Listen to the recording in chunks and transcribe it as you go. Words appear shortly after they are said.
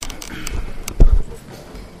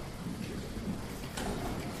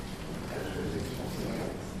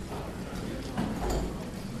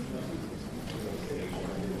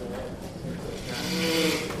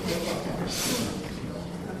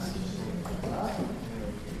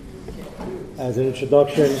as an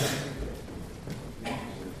introduction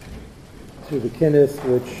to the Kinnos,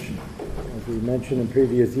 which, as we mentioned in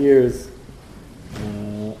previous years,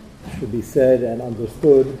 should be said and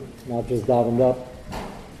understood, not just davened up.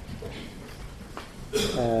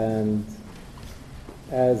 And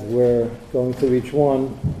as we're going through each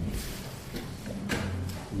one,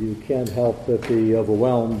 you can't help but be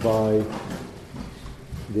overwhelmed by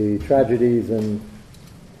the tragedies and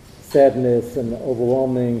sadness and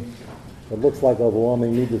overwhelming, it looks like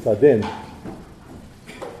overwhelming midas hadin.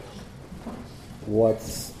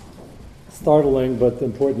 What's startling but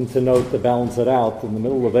important to note to balance it out, in the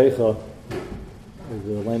middle of Eicha, as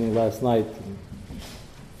we were learning last night,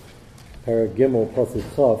 Perek Gimel, Pasuk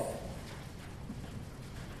Chaf.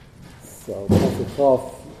 So Pasuk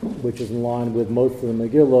Chaf, which is in line with most of the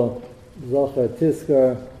Megillah, Zacher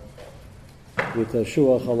Tiskar, with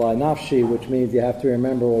Shuach Alai Nafshi, which means you have to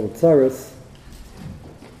remember all the tzaras,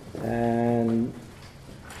 and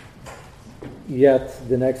yet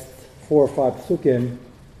the next 4 or 5 psukim,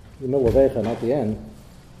 the middle of Eicha, not the end,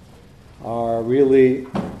 are really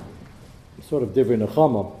sort of divrei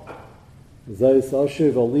nechama. Zayis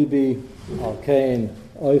Ashiv Alibi Alkein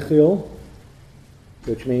Oichil,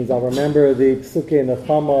 which means I'll remember the psukim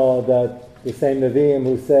nechama that the same Nevi'im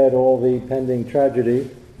who said all the pending tragedy,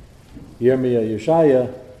 Yirmiyah,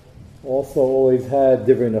 Yeshaya, also always had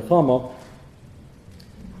divrei nechama.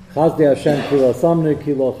 Chazdi Hashem kila samni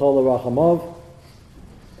kila chala rachamav.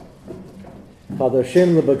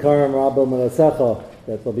 Chadashim lebakarim rabba manasecha.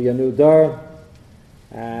 That there'll be a new dar,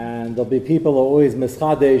 and there'll be people who are always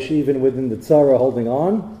mischadesh, even within the tzara, holding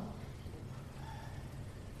on.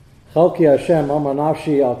 Chalki Hashem amar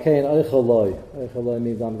nafshi al kein eichaloi. Eichaloi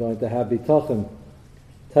means I'm going to have bitachon.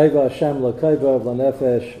 Taiva Hashem l'kaiva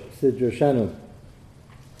v'lanefesh sidra shenu.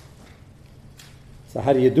 So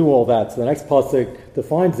how do you do all that? So the next pasuk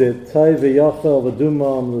defines it. Taiva yachel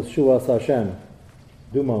v'dumam l'shuas Hashem.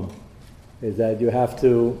 Dumam is that you have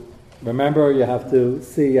to remember, you have to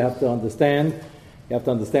see, you have to understand. You have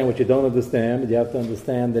to understand what you don't understand. You have to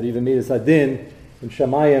understand that even midas hadin in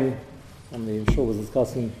Shemayim, I'm sure was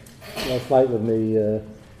discussing last night with me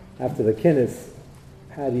after the Kinnos,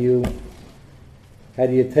 how do you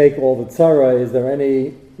take all the tzara? Is there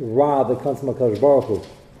any ra that comes from HaKadosh Baruch Hu?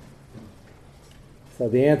 So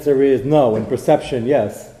the answer is no. In perception,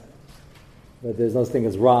 yes, but there's no such thing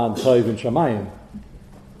as ra and toiv in Shemayim.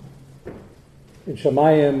 In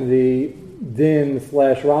Shemayim, the din /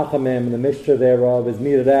 rachamim and the mixture thereof is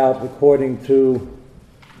meted out according to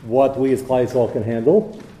what we as Klal Yisrael can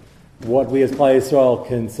handle, what we as Klal Yisrael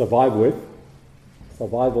can survive with.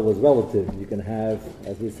 Survival is relative. You can have,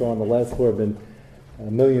 as we saw in the last Korban,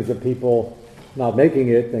 millions of people not making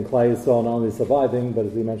it, and Klal Yisrael not only surviving, but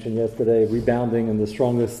as we mentioned yesterday, rebounding in the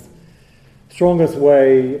strongest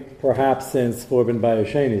way, perhaps since Korban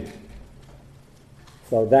Bayasheni.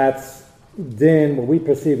 So that's din, what we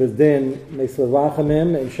perceive as din, Meisel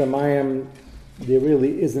Rachamim. In Shemayim, there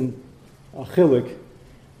really isn't a chiluk,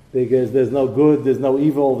 because there's no good, there's no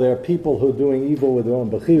evil. There are people who are doing evil with their own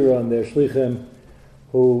bechira, and they're shlichim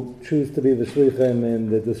who choose to be the shlichim in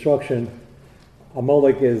the destruction.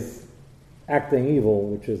 Amalek is acting evil,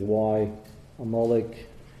 which is why Amalek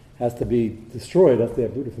has to be destroyed. That's the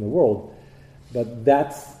uprooted from the world. But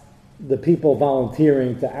that's the people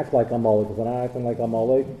volunteering to act like Amalek. If they're not acting like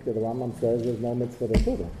Amalek, the Rambam says there's no mitzvah to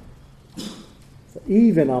kill them. So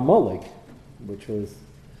even Amalek, which was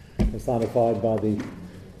personified by the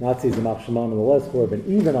Nazis in Machshaman and the last Korban,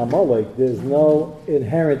 even Amalek, there's no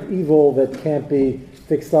inherent evil that can't be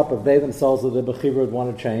fixed up if they themselves or the Bechira would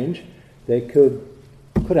want to change. They could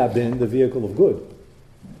have been the vehicle of good.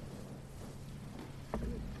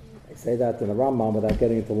 I say that in the Rambam without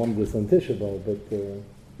getting into Lumdus and Tisha B'Av, but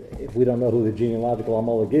if we don't know who the genealogical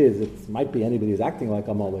Amalek is, it might be anybody who's acting like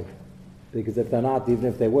Amalek. Because if they're not, even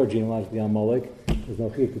if they were genealogically Amalek, there's no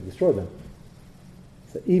chiyuv to destroy them.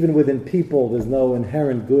 So even within people, there's no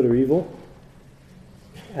inherent good or evil.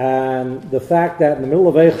 And the fact that in the middle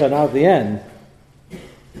of Eicha, now at the end,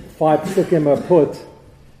 5 psukim are put,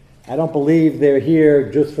 I don't believe they're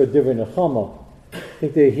here just for divrei nechama. I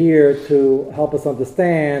think they're here to help us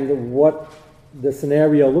understand what the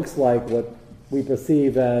scenario looks like, what we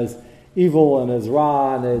perceive as evil and as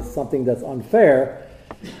ra and as something that's unfair.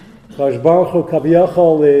 Kadosh Baruch Hu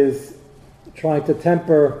Kaviyachol is trying to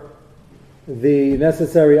temper the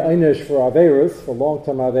necessary einish for Averis, for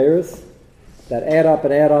long-term Averis, that add up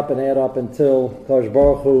and add up and add up until Kadosh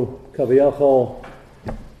Baruch Hu Kaviyachol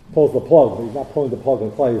pulls the plug. But he's not pulling the plug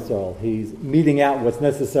on Klal Yisrael. He's meting out what's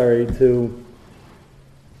necessary to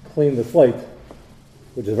clean the slate,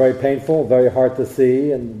 which is very painful, very hard to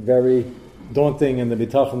see, and very daunting in the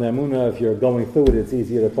Bitachon Emunah. If you're going through it, it's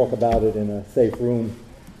easier to talk about it in a safe room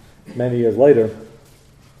many years later.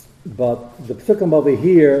 But the psukim over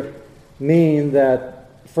here mean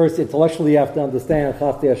that first intellectually you have to understand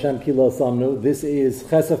Chafti Hashem Kilo Samnu. This is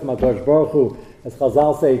Chesef Makadosh Baruch Hu, as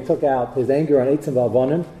Chazal say, he took out his anger on Eitzim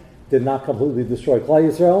V'Avonim, did not completely destroy Klal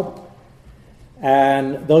Yisrael.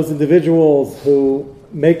 And those individuals who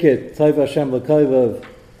make it Tov Hashem L'Kovav,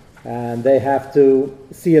 and they have to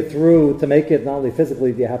see it through to make it. Not only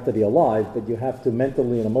physically do you have to be alive, but you have to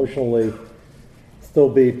mentally and emotionally still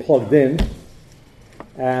be plugged in.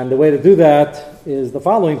 And the way to do that is the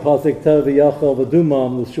following pasuk: Tov Yachol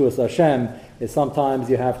V'Dumam L'Shuas Hashem. Is sometimes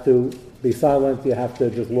you have to be silent, you have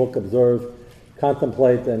to just look, observe,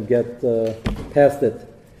 contemplate, and get past it.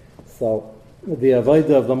 So the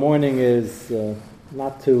avodah of the morning is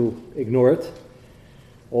not to ignore it.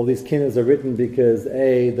 All these kinnos are written because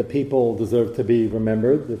the people deserve to be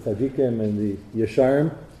remembered, the tzaddikim and the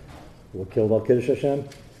yesharim who were killed al Kiddush Hashem,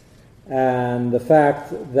 and the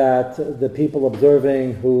fact that the people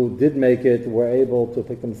observing who did make it were able to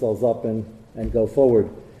pick themselves up and go forward.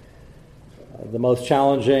 The most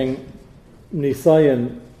challenging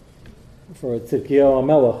nisayon for Tzidkiyahu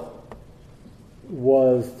HaMelech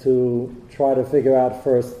was to try to figure out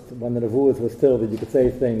first, when the Nevuahs were still, that you could say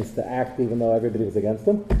things, to act even though everybody was against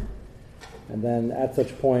him. And then at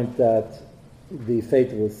such point that the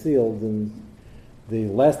fate was sealed, and the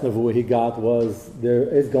last Nevuah he got was, there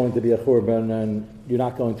is going to be a Churban and you're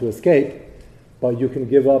not going to escape, but you can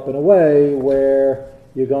give up in a way where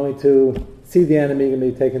you're going to see the enemy and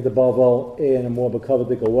be taken to Bavel in a more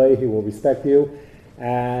bekavadical way. He will respect you,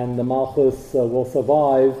 and the Malchus will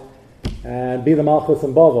survive and be the Malchus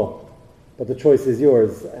in Bavel. But the choice is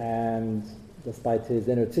yours. And despite his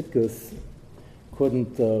inner tzidkus,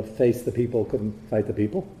 couldn't face the people, couldn't fight the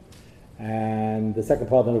people. And the second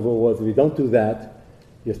part of the Nevuah was, if you don't do that,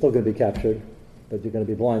 you're still going to be captured, but you're going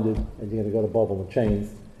to be blinded, and you're going to go to Bavel in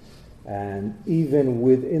chains. And even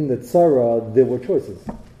within the tzara, there were choices.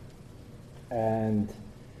 And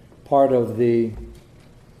part of the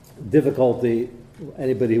difficulty,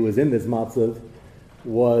 anybody who was in this matzav,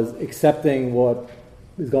 was accepting what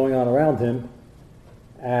is going on around him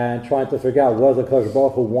and trying to figure out what does HaKadosh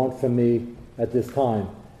Baruch Hu want from me at this time.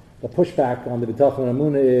 The pushback on the Bitachon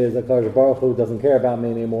Emunah is HaKadosh Baruch Hu doesn't care about me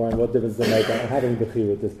anymore, and what difference does it make? I don't have any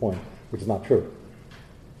bechira at this point, which is not true.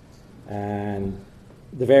 And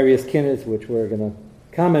the various kinnos, which we're going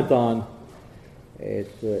to comment on,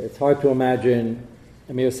 it's hard to imagine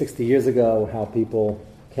a mere 60 years ago how people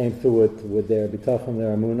came through it with their bitachon,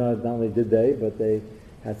 their emunah. Not only did they, but they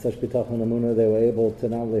had such bitachon emunah, they were able to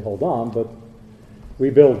not only hold on, but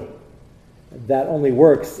rebuild. That only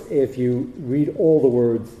works if you read all the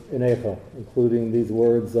words in Eicha, including these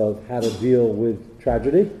words of how to deal with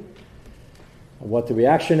tragedy, what the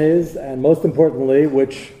reaction is, and most importantly,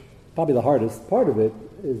 which probably the hardest part of it,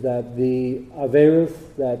 is that the averos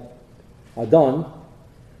that are done,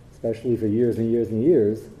 especially for years and years and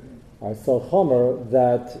years, are so chomer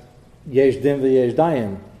that yesh din v'yesh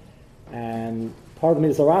dayan. And part of the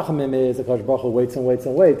midas harachamim is the HaKadosh Baruch Hu waits and waits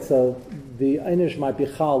and waits. So the einish might be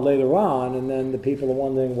chal later on, and then the people are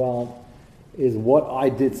wondering, well, is what I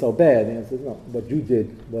did so bad? And he says, no, what you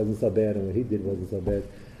did wasn't so bad, and what he did wasn't so bad.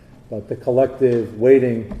 But the collective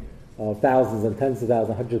waiting of thousands and tens of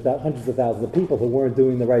thousands, hundreds of thousands of people who weren't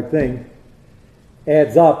doing the right thing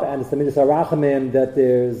adds up, and it's the midas harachamim that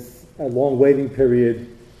there's a long waiting period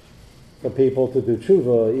for people to do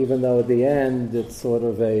tshuva, even though at the end it's sort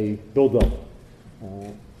of a build-up.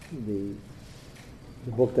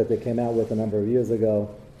 The book that they came out with a number of years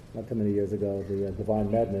ago, not too many years ago, the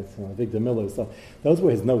Divine Madness, Victor Miller. So those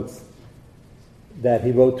were his notes that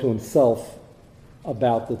he wrote to himself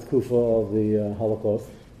about the tkufa of the Holocaust,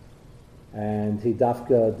 and he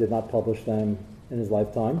dafka did not publish them in his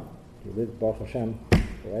lifetime. He lived, Baruch Hashem, a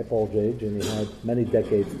ripe old age, and he had many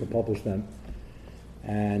decades to publish them.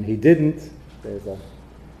 And he didn't. There's a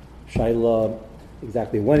shaila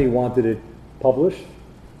exactly when he wanted it published,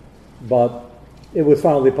 but it was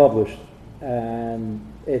finally published. And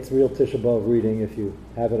it's real Tisha B'Av reading if you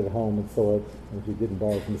have it at home and saw it, and if you didn't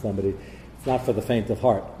borrow it from somebody. It's not for the faint of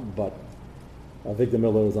heart, but Victor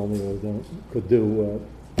Miller is only what he could do.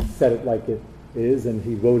 Said it like it is, and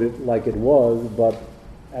he wrote it like it was, but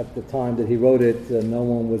at the time that he wrote it, no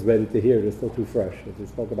one was ready to hear it. It's still too fresh. As we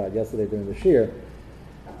spoke about yesterday during the shir,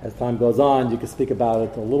 as time goes on, you can speak about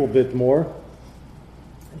it a little bit more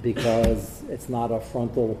because it's not a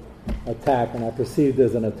frontal attack, and I perceived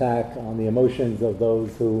as an attack on the emotions of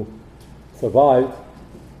those who survived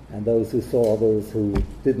and those who saw others who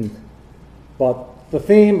didn't. But the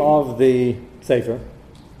theme of the Sefer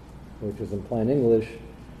which is in plain English,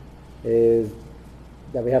 is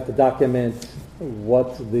that we have to document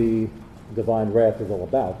what the divine wrath is all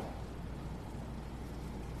about.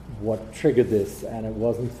 What triggered this, and it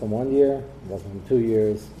wasn't from 1 year, it wasn't from 2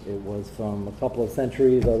 years, it was from a couple of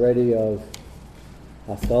centuries already of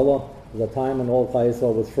Haskalah, the time when all Klal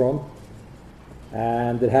Yisrael was from,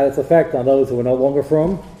 and it had its effect on those who were no longer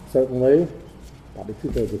from, certainly, probably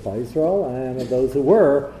 2/3 of Klal Yisrael, and those who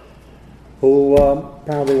were, who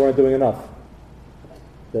apparently weren't doing enough.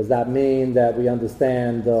 Does that mean that we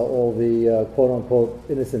understand all the quote-unquote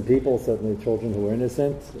innocent people, certainly children who were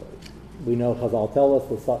innocent? We know Chazal tell us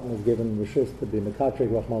the Satan is given Rishus to be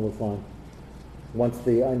Mekatrik, Rahman L'Islam. Once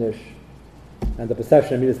the Einish and the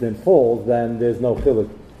perception of Midas falls, then there's no chiluk,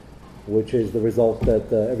 which is the result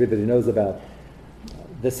that everybody knows about.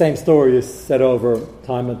 The same story is said over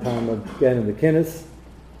time and time again in the Kinnos,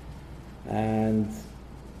 and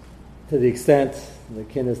to the extent the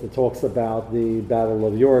Kinnos that talks about the Battle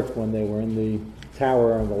of York when they were in the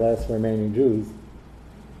tower and the last remaining Jews,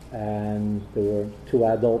 and there were 2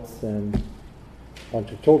 adults and a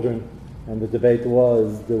bunch of children, and the debate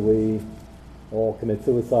was, do we all commit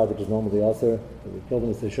suicide, which is normally usher, do we kill them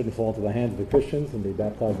as they shouldn't fall into the hands of the Christians and be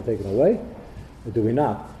baptized and taken away, or do we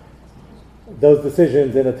not? Those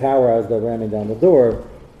decisions in a tower as they're ramming down the door,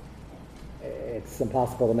 it's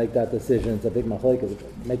impossible to make that decision. It's a big machlokes.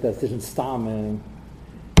 Make that decision stam in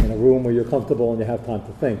a room where you're comfortable and you have time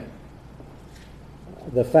to think.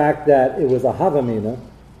 The fact that it was a havamina,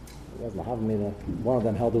 it wasn't a havamina, one of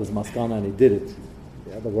them held it was maskana and he did it.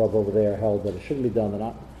 The other Rav over there held that it shouldn't be done, and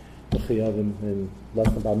not the chiyuv in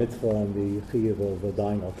less than bar mitzvah and the chiyuv of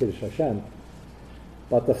dying al kiddush Hashem.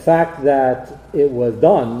 But the fact that it was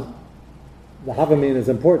done, the havamina is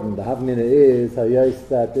important. The havamina is hayos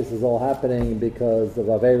that this is all happening because the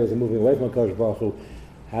Averas are moving away from Kodesh Baruch Hu.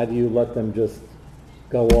 How do you let them just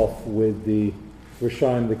go off with the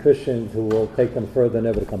Rishayim, the Christians, who will take them further,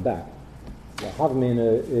 never to come back? The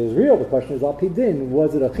havamina is real. The question is, al pi din,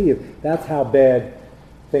 was it a chiyuv? That's how bad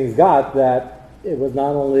things got, that it was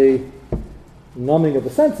not only numbing of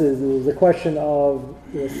the senses, it was a question of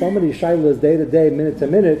so many shaylas day to day, minute to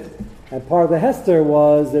minute, and part of the Hester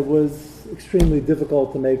was it was extremely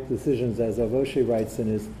difficult to make decisions, as Avoshi writes in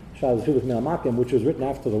his Shaylas Shuvas Me'amakim, which was written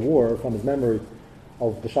after the war from his memory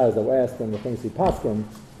of the Shaylas that were asked and the things he paskin.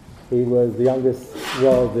 He was the youngest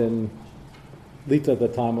Rav in Lita at the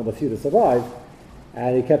time, one of the few to survive,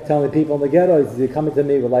 and he kept telling people in the ghetto, he says, you're coming to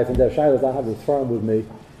me with life and death Shaylas, I have this firm with me,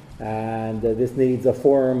 and this needs a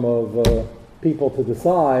forum of people to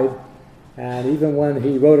decide. And even when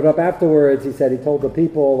he wrote it up afterwards, he said he told the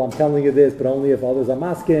people, I'm telling you this, but only if others are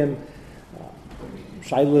maskim.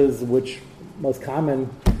 Shailas, which most common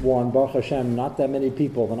one, Baruch Hashem, not that many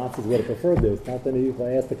people, the Nazis would have preferred this, not that many people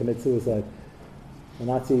asked to commit suicide. The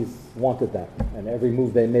Nazis wanted that, and every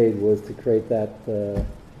move they made was to create that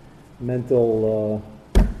mental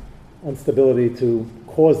instability to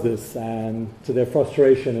cause this, and to their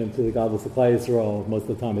frustration and to the godless of Klal Yisrael, most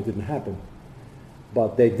of the time it didn't happen.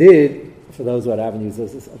 But they did, for those who had avenues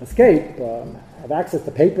of escape, have access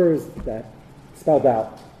to papers that spelled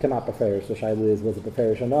out, cannot be fairish. So Shaila is, was it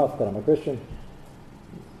fairish enough that I'm a Christian?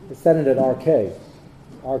 It's said in it RK.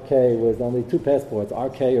 RK was only 2 passports,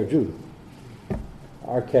 RK or Jew.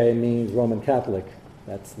 RK means Roman Catholic.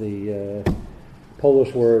 That's the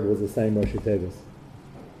Polish word was the same Rosh Tevis.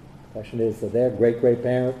 The question is, so their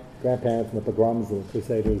great-grandparents in the pogroms and the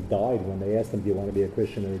Crusaders died when they asked them, do you want to be a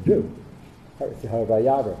Christian or a Jew?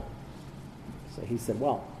 So he said,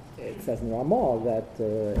 well, it says in the Ramah that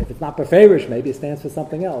if it's not Beferish, maybe it stands for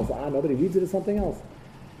something else. Nobody reads it as something else.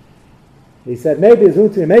 He said, maybe it's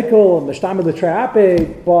Uti Mekel, Meshtamid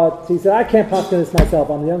L'Tre'ape, but he said, I can't paskin this myself.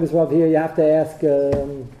 I'm the youngest Rav here. You have to ask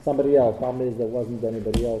somebody else. Problem is there wasn't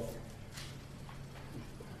anybody else.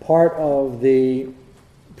 Part of the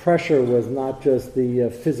pressure was not just the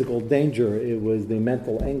physical danger, it was the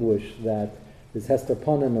mental anguish that is Hester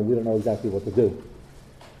Punim and we don't know exactly what to do.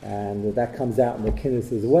 And that comes out in the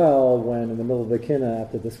Kinnos as well, when in the middle of the Kinna,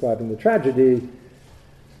 after describing the tragedy,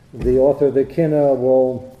 the author of the Kinna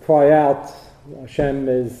will cry out, Hashem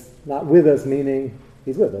is not with us, meaning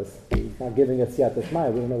he's with us. He's not giving us Siyat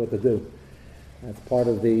Shmaya, we don't know what to do. That's part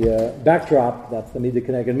of the backdrop. That's the Midah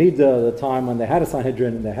Keneged Midah, the time when they had a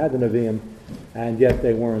Sanhedrin and they had the Nevi'im, and yet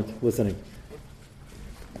they weren't listening.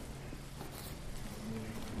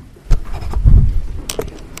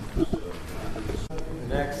 The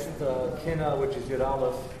next Kinna, which is Yud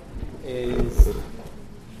Aleph, is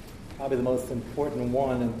probably the most important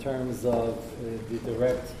one in terms of the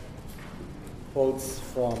direct quotes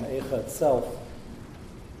from Eicha itself.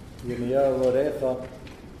 Yirmiyahu wrote Eicha,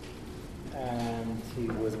 and he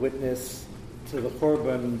was witness to the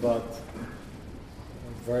Korban, but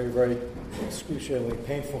very, very excruciatingly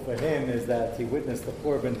painful for him is that he witnessed the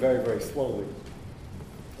Korban very, very slowly.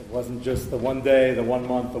 It wasn't just the one day, the 1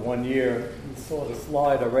 month, the 1 year. He saw the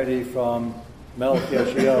slide already from Melech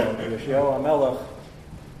Yoshiyahu. Yoshiyahu HaMelech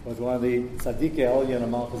was one of the Tzadikei Elyon of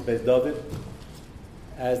Malchus Beis David.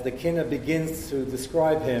 As the Kinnos begins to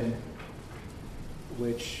describe him,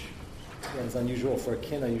 which is unusual for a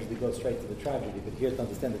Kinnos, usually goes straight to the tragedy. But here, to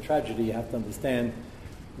understand the tragedy, you have to understand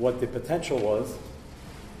what the potential was.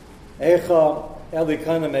 Eicha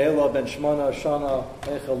Elikana Me'ela ben Shmona Shana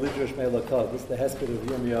Eicha Lidrush Me'elakad. This is the Hesped of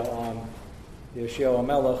Yirmiyah on Yoshiyahu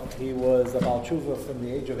HaMelech. He was a Baal Tshuva from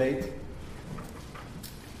the age of 8. His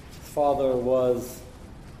father was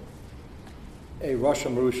a Rosh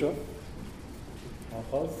Marusha,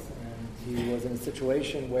 and he was in a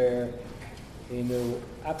situation where he knew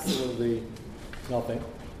absolutely nothing.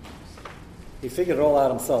 He figured it all out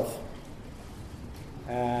himself.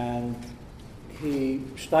 And he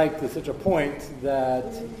steiged to such a point that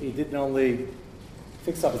he didn't only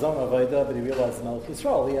fix up his own Avodah, but he realized in Melech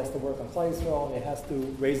Yisrael, he has to work on Klal Yisrael, and he has to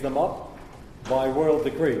raise them up by royal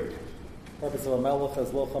decree. The purpose of a Melech is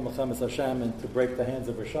Locha Mechemes Hashem, and to break the hands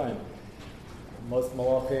of Rishayim. Most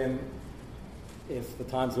Malachim, if the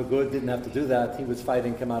times were good, didn't have to do that. He was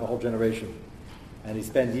fighting, came out a whole generation. And he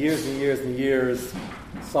spent years and years and years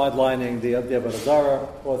sidelining the Avodah Zarah,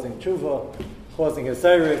 causing tshuva, causing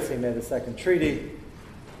Haseris. He made a second treaty.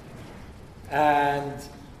 And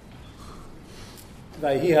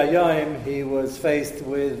Vayhi Hayayim, he was faced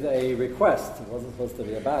with a request. It wasn't supposed to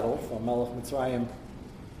be a battle. From Melech Mitzrayim,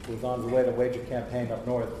 who was on his way to wage a campaign up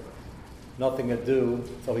north. Nothing to do,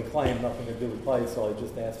 so he claimed nothing to do with place, so he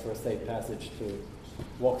just asked for a state passage to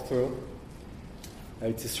walk through.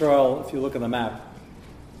 Yisrael, if you look at the map,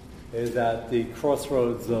 is at the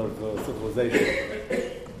crossroads of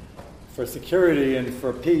civilization. For security and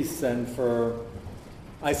for peace and for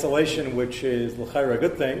isolation, which is l'chayra a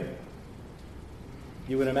good thing,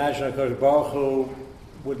 you would imagine HaKadosh Baruch Hu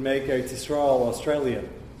would make Yisrael Australian.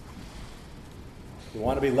 You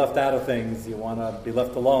want to be left out of things, you want to be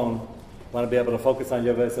left alone, you want to be able to focus on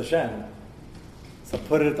Yaveh Hashem. So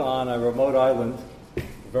put it on a remote island, a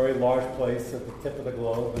very large place at the tip of the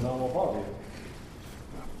globe, and no one will bother you.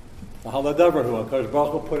 The Haladabrahu, HaKadosh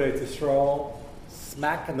Baruch Hu put Yisrael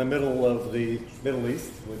smack in the middle of the Middle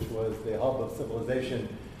East, which was the hub of civilization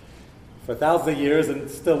for thousands of years and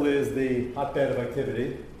still is the hotbed of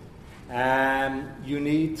activity. And you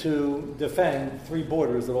need to defend 3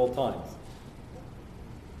 borders at all times.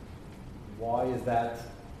 Why is that?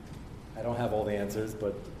 I don't have all the answers,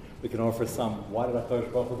 but we can offer some. Why did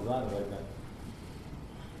HaKadosh Baruch Hu design it like that?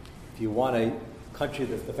 If you want a country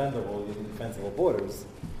that's defendable, you need defensible borders.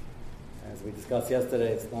 As we discussed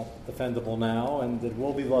yesterday, it's not defendable now, and it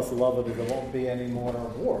will be lost love because there won't be any more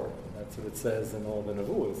war. That's what it says in all the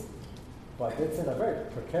Nevuahs. But it's in a very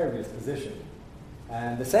precarious position.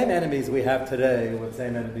 And the same enemies we have today were the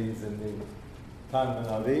same enemies in the time of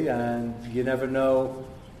the Navi, and you never know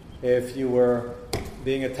if you were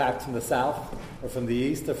being attacked from the south, or from the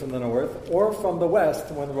east, or from the north, or from the west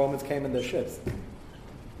when the Romans came in their ships.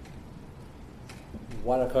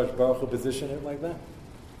 Why did HaKadosh Baruch Hu position it like that?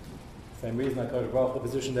 Same reason HaKadosh Baruch Hu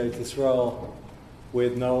positioned Yisrael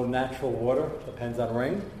with no natural water, depends on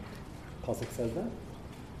rain. Pasuk says that.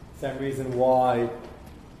 Same reason why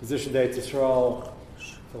positioned Yisrael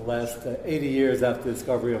for the last 80 years after the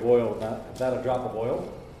discovery of oil, without a drop of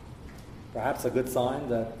oil. Perhaps a good sign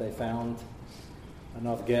that they found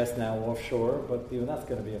enough gas now offshore, but even that's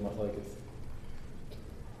going to be a machlokes.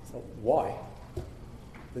 So why?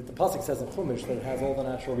 The Pasuk says in Chumash that it has all the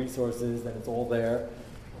natural resources and it's all there.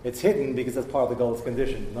 It's hidden because that's part of the Golus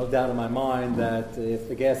condition. No doubt in my mind that if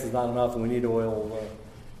the gas is not enough and we need oil,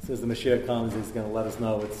 as soon as the Mashiach comes, he's going to let us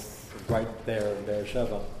know it's right there in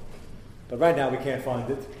Beersheba. But right now we can't find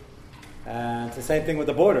it. And it's the same thing with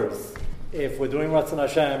the borders. If we're doing Ratzon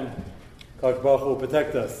Hashem, Kadosh Baruch Hu will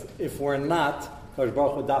protect us. If we're not, Kadosh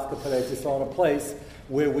Baruch Hu dafka put Yisrael in a place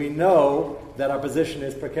where we know that our position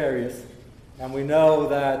is precarious, and we know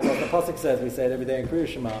that, as the Pasuk says, we say it every day in Kriya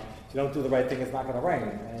Shema, if you don't do the right thing, it's not going to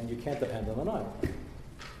rain, and you can't depend on the Nile.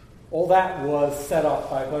 All that was set up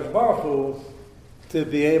by Kadosh Baruch Hu to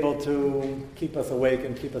be able to keep us awake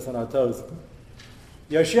and keep us on our toes.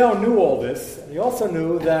 Yoshiyahu knew all this, and he also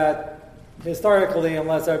knew that historically,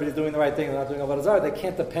 unless everybody's doing the right thing and not doing Avodah Zarah, they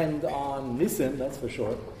can't depend on Nisim, that's for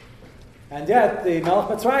sure. And yet, the Melech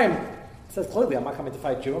Mitzrayim says clearly, I'm not coming to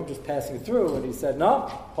fight you, I'm just passing through. And he said, no,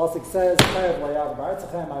 Pasuk says, I have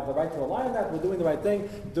the right to rely on that, we're doing the right thing,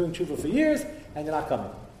 doing tshuva for years, and you're not coming.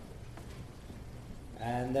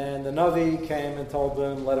 And then the Navi came and told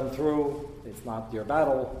them, let him through, it's not your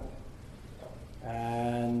battle.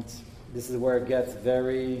 And this is where it gets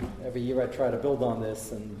every year I try to build on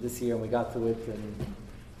this, and this year we got to it in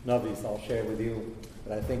Navi, so I'll share with you,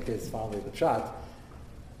 but I think is finally the shot.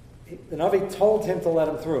 The Navi told him to let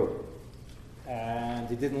him through, and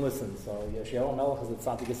he didn't listen. So Yeshayahu Melech is at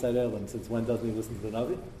Tzaddik Yisrael Elam. Since when doesn't he listen to the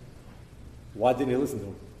Navi? Why didn't he listen to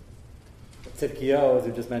him? Tzidkiyahu, as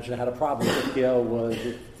we just mentioned, had a problem. Tzidkiyahu was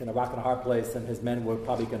in a rock and a hard place, and his men were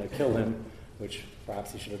probably going to kill him, which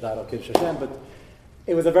perhaps he should have died al Kiddush Hashem, but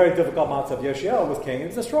it was a very difficult matzav. Yeshayahu was king, he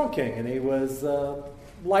was a strong king, and he was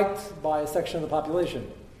liked by a section of the population,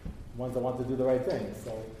 ones that wanted to do the right thing.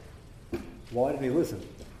 So why didn't he listen?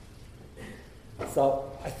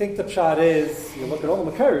 So I think the pshat is, you look at all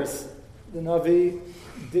the Makaris, the Navi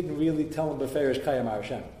didn't really tell him Beferish Kayam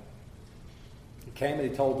Hashem. He came and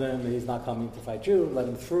he told him he's not coming to fight you, let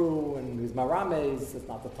him through, and he's marames, it's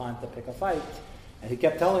not the time to pick a fight. And he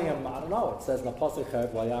kept telling him, I don't know, it says in the Pasuk,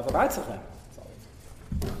 V'yav B'Raitzechem. So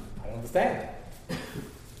I don't understand.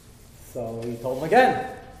 So he told him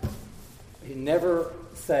again. He never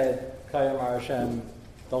said, Kayam Hashem,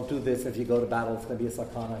 don't do this if you go to battle, it's going to be a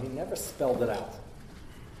sakana. He never spelled it out.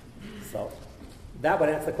 So that would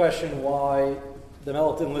answer the question why the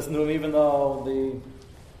Melech didn't listen to him, even though the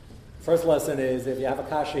first lesson is if you have a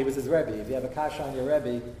kasha, he was his Rebbe. If you have a kasha on your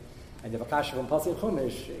Rebbe, and you have a kasha from Pasuk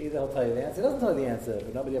Chumash, either he'll tell you the answer, he doesn't tell you the answer,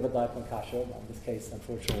 but nobody ever died from kasha. In this case,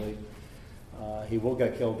 unfortunately, he will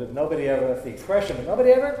get killed. But nobody ever, that's the expression, but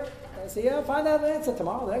nobody ever say, yeah, find out the answer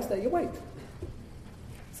tomorrow, the next day, you wait.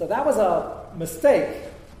 So that was a mistake,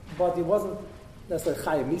 but he wasn't necessarily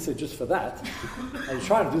Chayim Misa just for that. And he's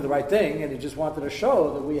trying to do the right thing, and he just wanted to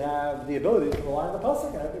show that we have the ability to rely on the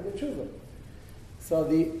Pasuk and have a good tshuva. So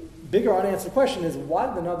the bigger unanswered question is, why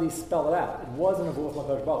did the Navi spell it out? It wasn't a Vuach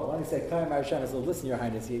L'Kosh Baruch. When he said, Kayam Hashem, is listen, Your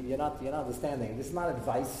Highness, you're not understanding. This is not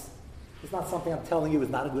advice. It's not something I'm telling you is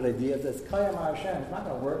not a good idea. It says, Kayam Hashem, it's not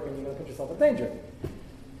going to work, and you're going to put yourself in danger.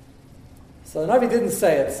 So the Navi didn't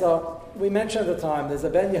say it. So we mentioned at the time, there's a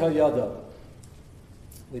Ben Yehoyada.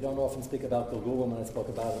 We don't often speak about Gilgulim, and I spoke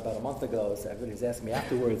about it about a month ago, so everybody's asking me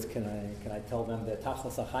afterwards, can I tell them that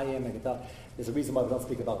Tachlas HaChayim, there's a reason why we don't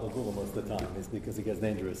speak about Gilgulim most of the time, is because it gets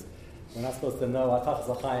dangerous. We're not supposed to know Tachlas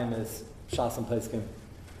HaChayim is Shas and Peskim,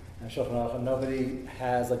 and Shulchan Aruch, and nobody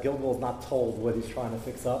has, a Gilgul is not told what he's trying to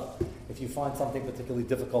fix up. If you find something particularly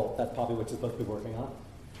difficult, that's probably what you're supposed to be working on.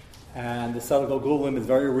 And the Seder Gilgulim is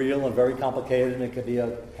very real and very complicated, and it could be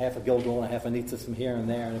a half a Gilgul and a half a Nitzis from here and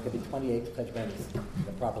there, and it could be 28 Cheshbenis.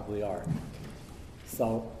 There probably are.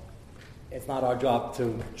 So it's not our job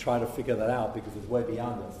to try to figure that out because it's way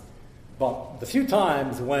beyond us. But the few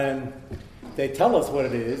times when they tell us what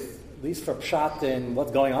it is, at least for Pshat and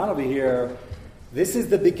what's going on over here, this is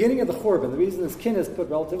the beginning of the Churban. The reason this Kinnos put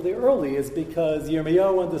relatively early is because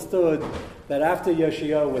Yirmiyahu understood that after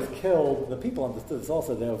Yeshayahu was killed, the people understood this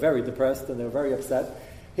also. They were very depressed and they were very upset.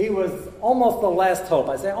 He was almost the last hope.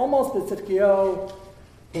 I say almost the Tzidkiyahu,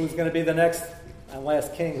 who's going to be the next and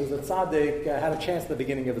last king, who's a tzaddik, had a chance at the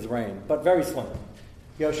beginning of his reign, but very slim.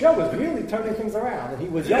 Yeshayahu was really turning things around, and he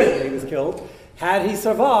was young when he was killed. Had he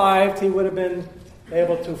survived, he would have been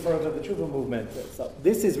able to further the Tshuva movement. So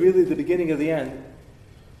this is really the beginning of the end.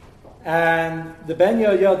 And the Ben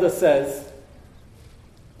Yehoyada says,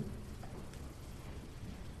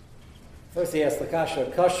 first he asked the Kasha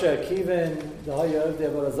Kivin D'Hoyev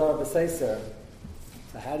De'Avorazar B'Seiser.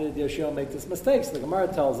 So how did Yeshua make this mistake? So the Gemara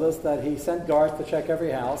tells us that he sent guards to check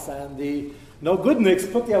every house, and the no goodniks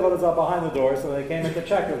put the Avorazar behind the door, so they came in to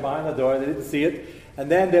check it behind the door, they didn't see it. And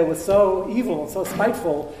then they were so evil and so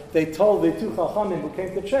spiteful, they told the two Chachamim who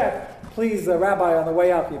came to check, please, Rabbi, on the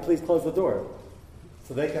way out, can you please close the door?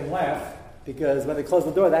 So they can laugh, because when they closed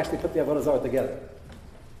the door, they actually put the Avodah Zarah together.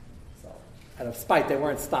 So, out of spite, they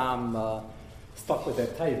weren't stuck with their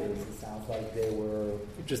taivas. It sounds like they were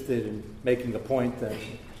interested in making a point, and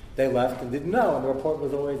they left and didn't know. And the report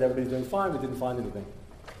was always, everybody's doing fine, we didn't find anything.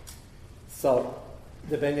 So,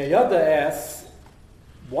 the Ben Yehoyada asks,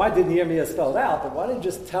 why didn't Yirmiyah spell it out? But why didn't you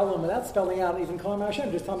just tell him without spelling out, even calling him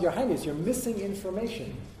Hashem, just tell him, Your Highness, you're missing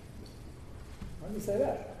information. Why did he say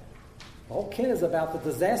that? The whole kin is about the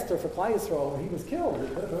disaster for Klal Yisrael when he was killed. They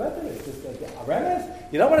could have prevented it. Just a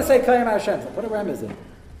remez? You don't want to say Kayim Hashem, so put a remez in.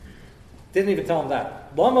 Didn't even tell him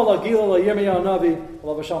that.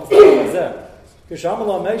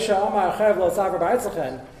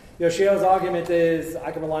 Yoshia's argument is,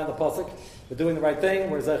 I can rely on the Pasuk. We're doing the right thing.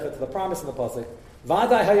 We're zeichet to the promise in the Pasuk. The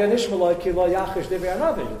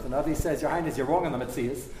Navi says, Your Highness, you're wrong on the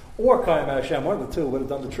Metzias. Or Kayim Hashem, one of the two would have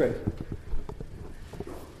done the trick.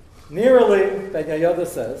 Nearly, Ben Yehoyada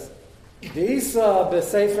says, The Isa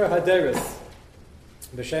b'Sefer Haderis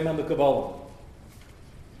b'Shem HaMekubal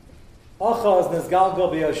Achaz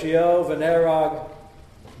Nizgalgal b'Yoshio v'Nerag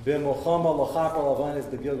b'Mulchama l'Chapar l'Avanis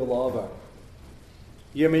b'Gilgal l'Avar.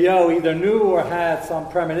 Yirmiyahu either knew or had some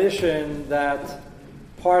premonition that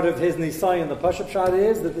part of his Nisayan, the Pashup Shad,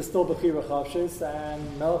 is that there's still Bechira Chavshis,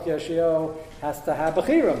 and Melech Yoshio has to have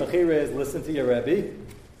Bechira. Bechira is listen to your Rebbe,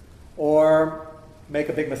 or make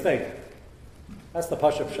a big mistake. That's the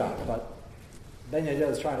Pashup Shad. But Ben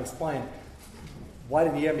Yedid is trying to explain, why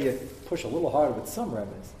did Yirmiyahu push a little harder with some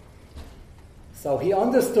Rebbes? So he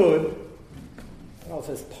understood, I don't know if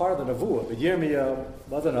it's part of the Nevuah, but Yirmiyahu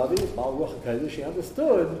was a Navi, Baal Ruach HaKodesh, he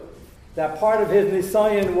understood that part of his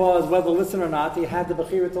Nisayan was whether to listen or not. He had the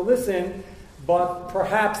Bechira to listen, but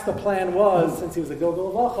perhaps the plan was, since he was a Gilgal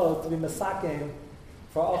of Achaz, to be Mesakim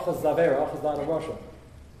for Achaz Zaver, Achaz Dada Russia.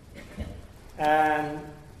 And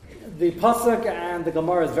the Pasuk and the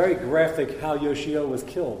Gemara is very graphic how Yoshio was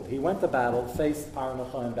killed. He went to battle, faced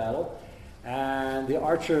Paranacha in battle, and the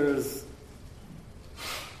archers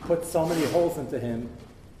put so many holes into him,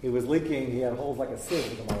 he was leaking, he had holes like a sieve,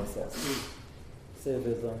 the Gemara says. Sieve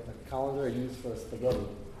is a colander used for spaghetti,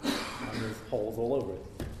 and there's holes all over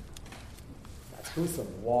it. That's gruesome.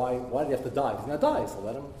 Why did he have to die? He's going to die, so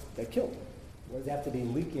let him get killed. Why does he have to be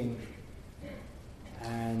leaking?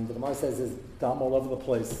 And the Gemara says there's dam all over the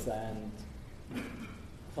place, and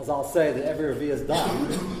Chazal say that every Revi'ah's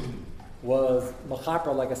dam was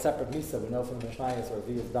machaper like a separate misa. We know from the Mishnayos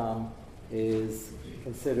Revi'ah's dam is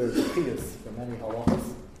considered pious for many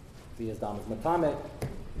halachas. Revi'ah's dam is matame.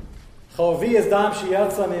 Revi'ah's dam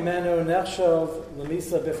sheyatza mimenu nechshov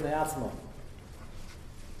lemisa b'fnei atzma.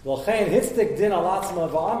 V'chein hitzdik din al atzma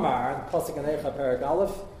v'amar, pasuk anecha perak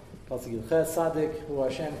aleph, pasuk yilches sadik hu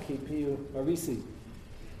Hashem ki piyu marisi.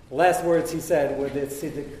 The last words he said were the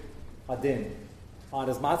tziddik adin, on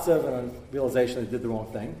his matzav and on realization that he did the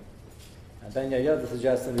wrong thing. And Ben Yedid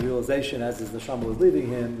suggests in the realization, as is the Shama was leading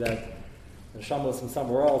him, that the Shama was from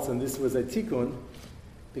somewhere else, and this was a tikkun,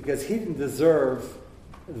 because he didn't deserve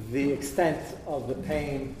the extent of the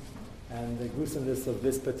pain and the gruesomeness of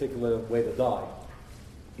this particular way to die.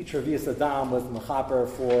 Each Revi'ah's Adam was mechaper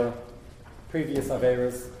for previous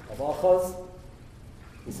averas of Achaz.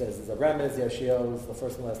 He says there's a remez, Yoshio's, the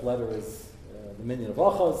first and last letter is the minion of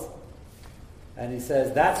Achaz. And he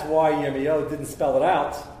says that's why Yirmiyahu didn't spell it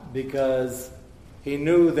out, because he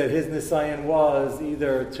knew that his Nisayan was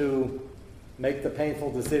either to make the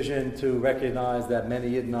painful decision to recognize that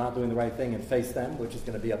many Yidden are not doing the right thing and face them, which is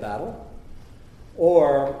going to be a battle,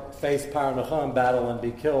 or face Paranacha in battle and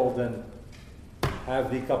be killed and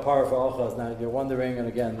have the kapara for Achaz. Now you're wondering, and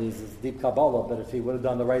again, this is deep Kabbalah, but if he would have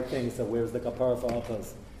done the right thing, so where's the kapara for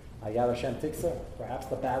Achaz? Ayad Hashem Tiksa, perhaps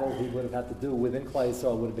the battle he would have had to do within Klal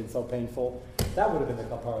Yisrael would have been so painful. That would have been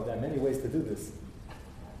the kapara. There are many ways to do this.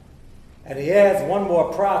 And he adds one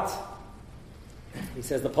more prat. He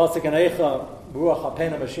says the pasuk in Eicha, Ruach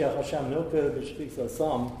HaPena Mashiach Hashem Nilka B'Shchis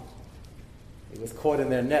Asam. He was caught in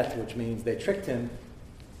their net, which means they tricked him.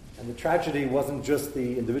 And the tragedy wasn't just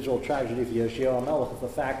the individual tragedy for Yoshio HaMelech, it's the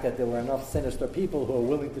fact that there were enough sinister people who were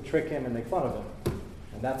willing to trick him and make fun of him.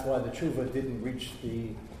 And that's why the tshuva didn't reach the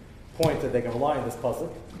point that they can rely on this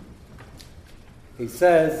pasuk. He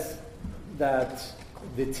says that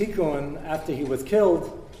the tikkun, after he was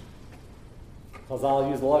killed,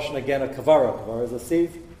 Chazal used the lashon again of kavara. Kavara is a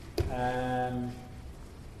sieve, and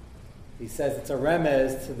he says it's a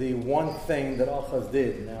remez to the one thing that Achaz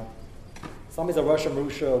did. Now, somebody's a Rosh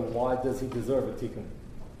Marusha, why does he deserve a tikkun?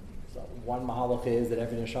 So one mahalach is that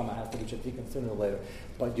every neshama has to reach a tikkun sooner or later.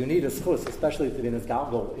 But you need a schus, especially to be in his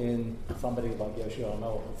galgal in somebody like Yoshio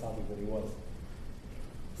HaMelech, it sounded that he was.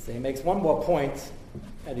 So he makes one more point,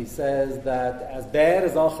 and he says that as bad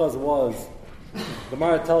as Achaz was, the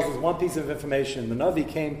Gemara tells us one piece of information. The Navi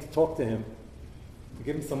came to talk to him, to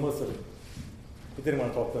give him some musar. He didn't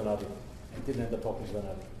want to talk to the Navi. He didn't end up talking to the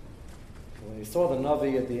Navi. When he saw the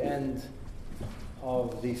Navi at the end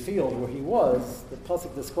of the field where he was, the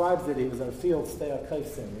pasuk describes it. He was in a field, stay a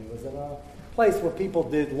kaifsim. He was in a place where people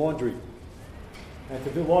did laundry. And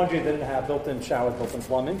to do laundry, they didn't have built-in showers, built-in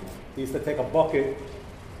plumbing. They used to take a bucket,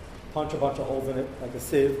 punch a bunch of holes in it, like a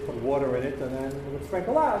sieve, put water in it, and then it would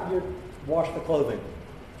sprinkle out, and you'd wash the clothing.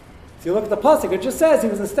 So you look at the pasuk, it just says he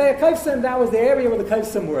was in stay a kaifsim. That was the area where the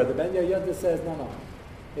kaifsim were. The Ben Yedid says, no.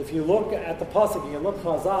 If you look at the pasuk and you look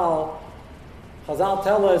Chazal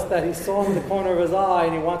tell us that he saw him in the corner of his eye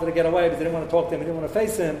and he wanted to get away because he didn't want to talk to him, he didn't want to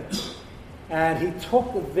face him. And he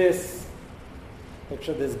took this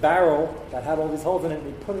barrel that had all these holes in it and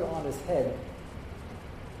he put it on his head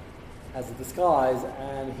as a disguise,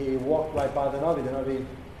 and he walked right by the Navi. The Navi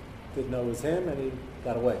didn't know it was him, and he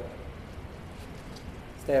got away.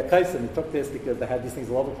 Stay at Kaisim. He took this because they had these things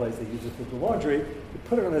all over the place. They used it to do laundry. He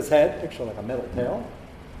put it on his head, picture like a metal pail,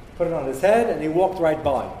 put it on his head, and he walked right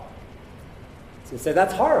by. So he said,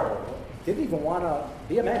 that's horrible. He didn't even want to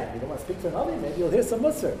be a man. He didn't want to speak to the Navi. Maybe you'll hear some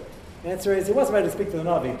Musar. The answer is, he wasn't ready to speak to the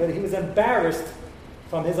Navi, but he was embarrassed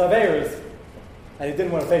from his Averas, and he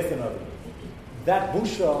didn't want to face the Navi. That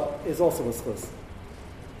busha is also a schus.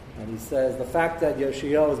 And he says the fact that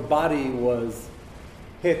Yoshiyahu's body was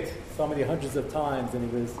hit so many hundreds of times and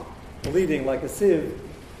he was bleeding like a sieve,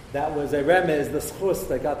 that was a remez, the schus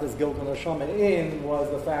that got this Gilgal Neshama in was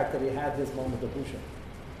the fact that he had this moment of busha.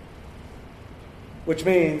 Which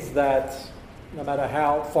means that no matter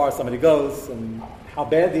how far somebody goes and how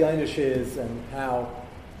bad the einish is and how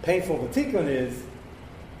painful the tikkun is,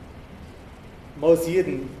 most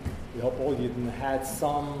Yidden, we hope all Yidden, had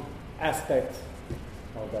some aspect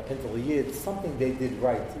of that pintal Yid, something they did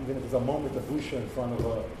right, even if it was a moment of busha in front of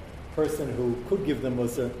a person who could give them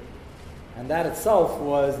mussar. And that itself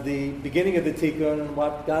was the beginning of the tikkun and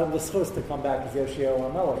what got him the schus to come back as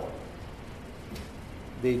Yoshiyahu HaMelech.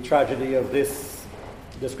 The tragedy of this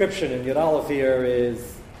description in Yud Aleph here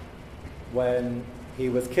is when he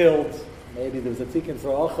was killed. Maybe there was a tikkun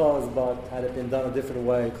for Achaz, but had it been done a different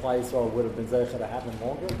way, Klal Yisrael would have been zeicha to have him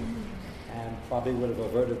longer, and probably would have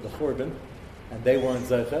averted the Churban, and they weren't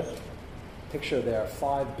zeicha. Picture there are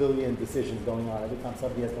 5 billion decisions going on every time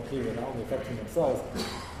somebody has Mechira, not only affecting themselves,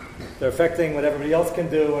 they're affecting what everybody else can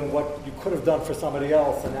do and what you could have done for somebody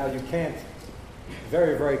else, and now you can't.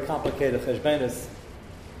 Very, very complicated cheshbenis.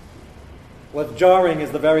 What's jarring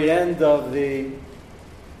is the very end of the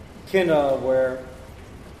Kinnos, where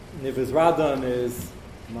Nivuz Radon is,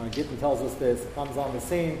 Gittin tells us this, comes on the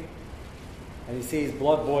scene, and he sees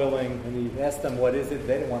blood boiling, and he asks them, what is it?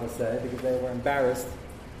 They didn't want to say, because they were embarrassed.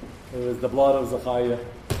 It was the blood of Zachariah,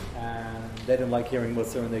 and they didn't like hearing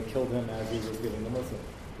Musar, and they killed him as he was giving the Musar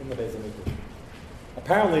in the Beis HaMikdash.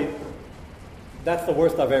 Apparently, that's the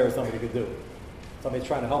worst Avera somebody could do. Somebody's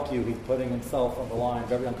trying to help you, he's putting himself on the line,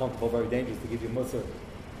 very uncomfortable, very dangerous to give you Musar,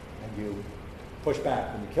 and you push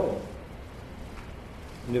back and you kill him.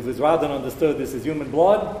 Nivuz Radon understood this is human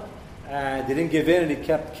blood, and he didn't give in, and he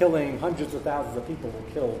kept killing. Hundreds of thousands of people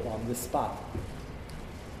were killed on this spot.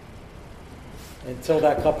 Until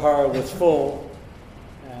that kapara was full,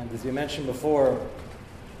 and as we mentioned before,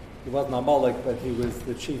 he wasn't a Molech, but he was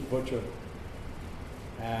the chief butcher.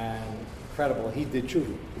 And incredible, he did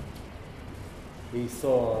tshuva. He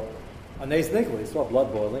saw a Nes Nigla, he saw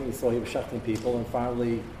blood boiling, he saw he was shechting people, and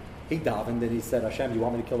finally he davened and he said, Hashem, you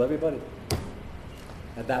want me to kill everybody?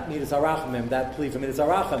 And that Midas Arachamim, that plea for Midas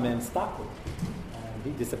Arachamim stopped him. And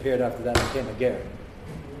he disappeared after that and became a ger.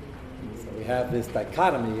 So we have this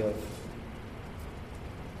dichotomy of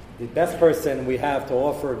the best person we have to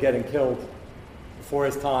offer getting killed before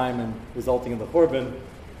his time and resulting in the Churban.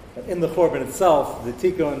 But in the Churban itself, the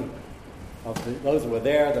tikkun of those who were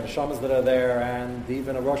there, the neshamas that are there, and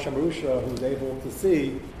even a Rosh Marusha who's able to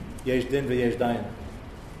see Yesh Din v'Yesh Dayan.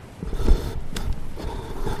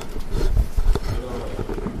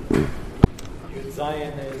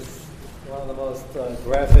 Zion is one of the most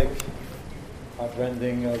graphic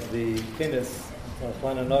heartrending of the Kinnos,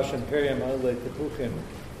 Kinnos Imperium Ole Tepuchim.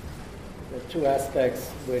 There are two aspects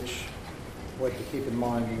which we have to keep in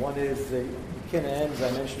mind. One is the Kinnos ends,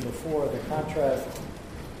 I mentioned before, the contrast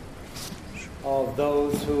of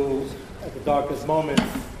those who, at the darkest moments,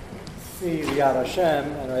 see the Yad Hashem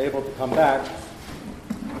and are able to come back.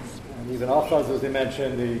 And even Achaz, as we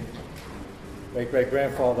mentioned, the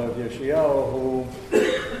great-great-grandfather of Yoshiyahu, who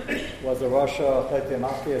was a Rasha, Chetei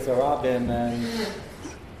Machtias Arabim, and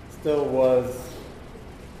still was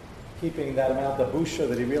keeping that amount of busha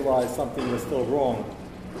that he realized something was still wrong.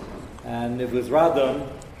 And it was Radon,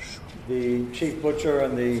 the chief butcher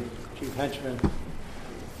and the chief henchman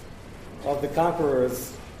of the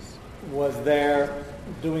conquerors, was there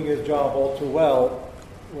doing his job all too well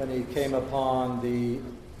when he came upon the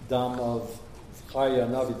dam of Zachariah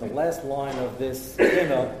Navi. The last line of this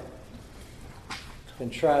Kinnos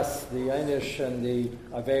contrasts the Einish and the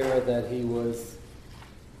Avera that he was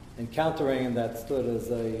encountering, and that stood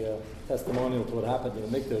as a testimonial to what happened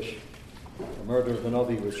in the Mikdash. The murder of the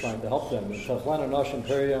Navi was trying to help them.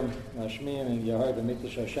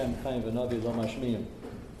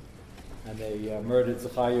 And they murdered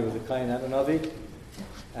Zachariah with a Kain and a Navi.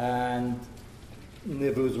 And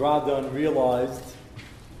Nivuz Radon realized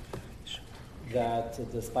that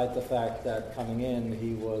despite the fact that coming in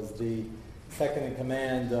he was the second in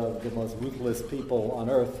command of the most ruthless people on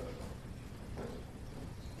earth,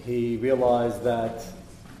 he realized that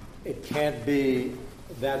it can't be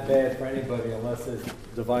that bad for anybody unless it's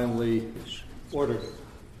divinely ordered.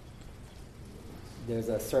 there's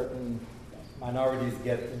a certain minorities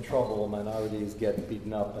get in trouble, minorities get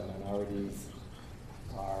beaten up, and minorities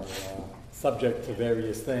are subject to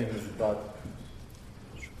various things, but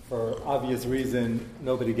for obvious reason,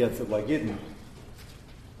 nobody gets it like Yidden,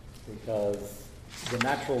 because the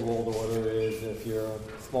natural world order is if you're a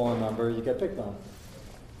smaller number, you get picked on.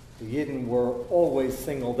 The Yidden were always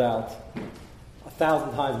singled out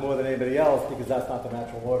 1,000 times more than anybody else because that's not the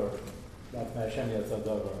natural order. That's Hashem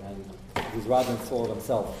Yetzadover, and he was Rabin saw it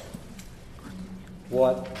himself.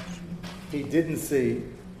 What he didn't see,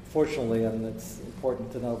 fortunately, and it's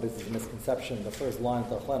important to know this is a misconception, the first line,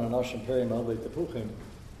 Tachlan Anoshim Perim Odei Tepuchim,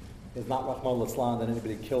 is not Rahman L'Slan that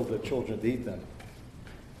anybody killed their children to eat them.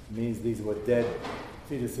 It means these were dead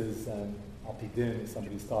fetuses, and Alpidin,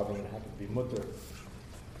 somebody starving and happened to be mutter.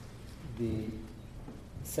 The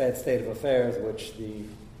sad state of affairs, which the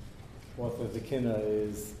author of the Kinnos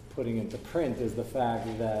is putting into print, is the fact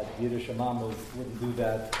that Yiddish mamas wouldn't do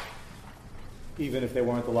that even if they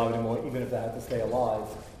weren't alive anymore, even if they had to stay alive.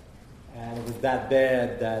 And it was that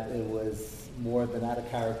bad that it was more than out of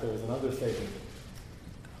character as an understatement.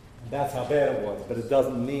 And that's how bad it was. But it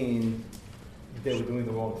doesn't mean they were doing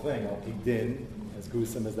the wrong thing. Al-Pidin, as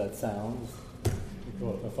gruesome as that sounds,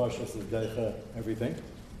 because Mefashos is Deicha, everything.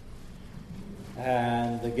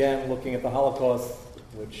 And again, looking at the Holocaust,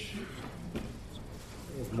 which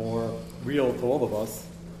is more real to all of us,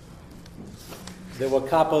 there were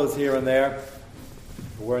capos here and there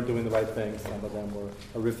who weren't doing the right thing. Some of them were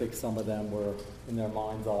horrific. Some of them were, in their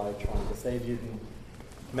mind's eye, trying to save you. And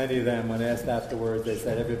many of them, when asked afterwards, they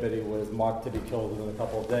said everybody was marked to be killed within a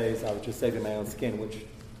couple of days. I was just saving my own skin, which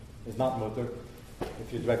is not mutter.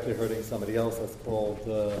 If you're directly hurting somebody else, that's called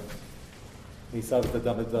you can't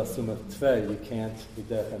be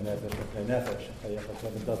deaf and nefesh.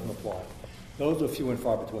 It doesn't apply. Those are few and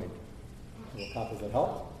far between. There were couples that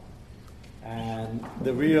helped. And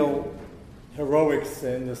the real heroics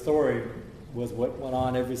in the story was what went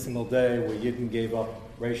on every single day where Yidden gave up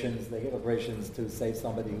rations. They gave up rations to save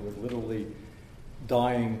somebody who was literally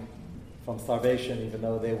dying from starvation, even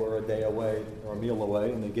though they were a day away or a meal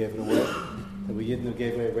away, and they gave it away. There were Yidden who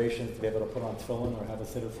gave away rations to be able to put on tefillin or have a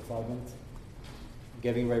sitter for 5 minutes.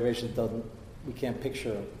 Giving away rations we can't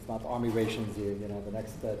picture, it's not army rations, the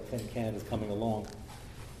next tin can is coming along.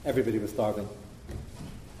 Everybody was starving.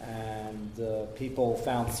 And people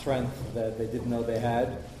found strength that they didn't know they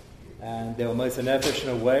had. And they were Moshe Nefesh in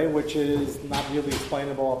a way which is not really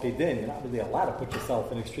explainable up Yidin. You're not really allowed to put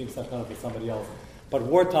yourself in extreme sakana for somebody else. But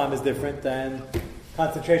wartime is different, and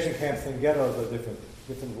concentration camps and ghettos are different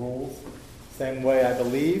rules. Same way, I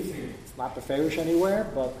believe, it's not the Farish anywhere,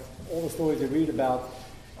 but all the stories you read about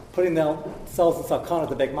putting themselves in sakana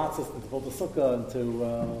to bake matzahs, and to build a sukkah, and to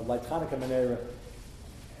light Hanukkah menorah,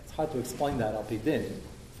 it's hard to explain that al pidin.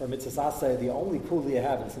 For mitzvah aseh, the only kuli you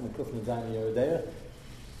have is in the Kuf Nizani Yerodea.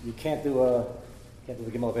 You can't do the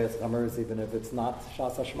Gimel Ve'ez Chamers, even if it's not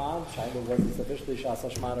Shas Hashman. Shaila wasn't officially Shas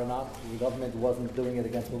Hashman or not. The government wasn't doing it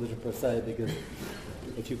against religion per se, because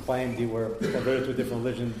if you claimed you were converted to a different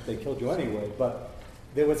religion, they killed you anyway. But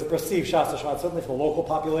there was a perceived Shas Hashman, certainly for the local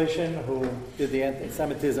population who did the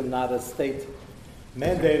anti-Semitism, not as state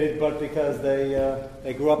mandated, but because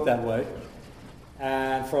they grew up that way.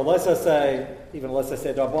 And for unless I say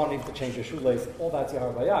Darban needs to change your shoelace, all that's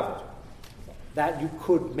Yahar V'Yavr. That you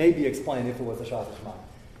could maybe explain if it was a Shas Hashman.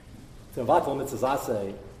 So Vatal Mitzvah Aseh,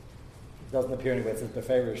 it doesn't appear anywhere. It says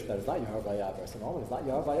Beferish that it's not Yahar V'Yavr. So no, it's not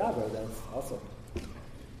Yahar V'Yavr. That's awesome.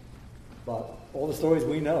 But all the stories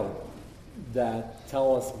we know that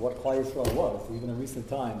tell us what Klal Yisrael was, even in recent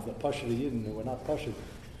times, the Pashut Yidden who were not Pashut,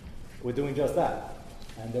 were doing just that.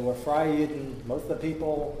 And there were Fry Yidden. Most of the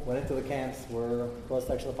people went into the camps were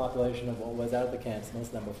cross-section of the population of what was out of the camps. Most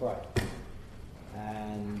of them were Fry.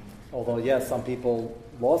 And although, yes, some people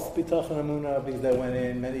lost Bitachon Emunah because they went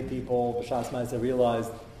in, many people, B'Shas Ma'aseh,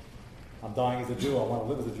 realized, I'm dying as a Jew, I want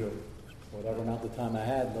to live as a Jew. Whatever amount of time I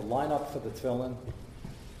had, the lineup for the Tefillin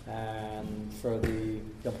and for the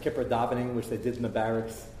Yom Kippur davening, which they did in the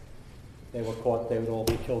barracks, they were caught, they would all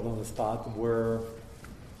be killed on the spot, were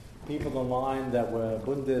people in line that were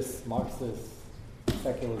Bundists, Marxists,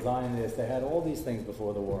 secular Zionists. They had all these things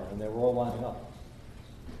before the war, and they were all lining up.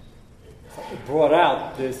 It brought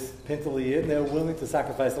out this Pintali, and they were willing to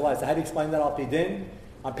sacrifice their lives. So how do you explain that al pidin?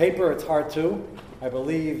 On paper, it's hard to. I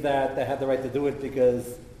believe that they had the right to do it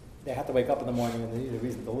because they had to wake up in the morning and they needed a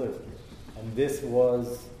reason to live. And this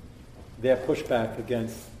was their pushback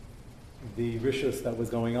against the rishus that was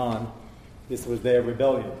going on. This was their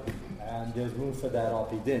rebellion. And there's room for that al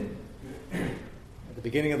pidin. At the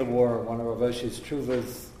beginning of the war, one of Rav Oshi's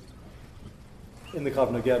Chuvas in the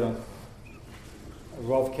Kavna Ghetto,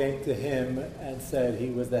 Rav came to him and said he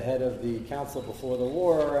was the head of the council before the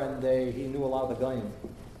war, and he knew a lot of the Goyim,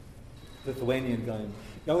 Lithuanian Goyim.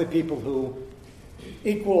 The only people who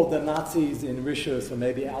equaled the Nazis in Rishus, or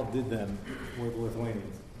maybe outdid them, were the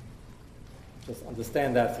Lithuanians. Just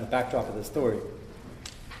understand that from the backdrop of the story.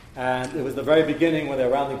 And it was the very beginning when they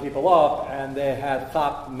were rounding people up, and they had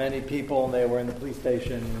chopped many people, and they were in the police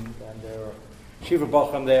station, and there were Shiva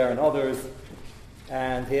Bochum there and others.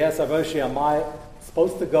 And he asked Avoshi, am I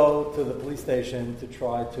supposed to go to the police station to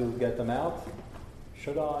try to get them out?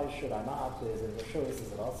 Should I not? Is it a shus?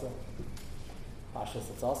 Is it also? Pashas,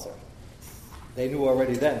 it's also. They knew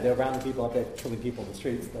already then. They were rounding people up there, killing people in the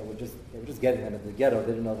streets. They were just getting them into the ghetto. They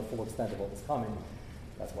didn't know the full extent of what was coming.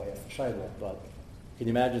 That's why he asked the Shaila. But can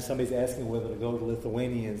you imagine somebody's asking whether to go to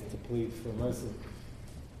Lithuanians to plead for mercy?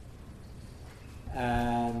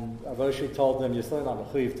 And Avoshi told them, you're still not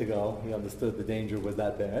mechuyev to go. He understood the danger was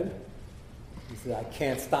that bad. He said, I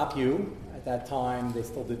can't stop you. At that time, they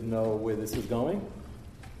still didn't know where this was going.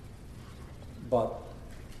 But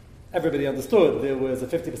everybody understood there was a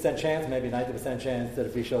 50% chance, maybe 90% chance that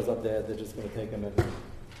if he shows up there, they're just going to take him and they're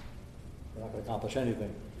not going to accomplish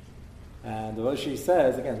anything. And the Roshi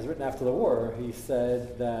says, again, it's written after the war, he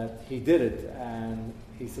said that he did it and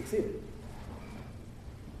he succeeded.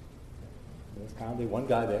 There was apparently one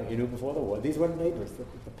guy there, he knew before the war. These were neighbors,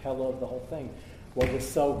 the pillar of the whole thing. What was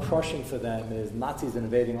so crushing for them is Nazis, an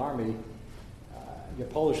invading army. You're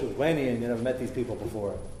Polish, Lithuanian, you never met these people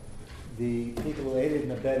before. The people who aided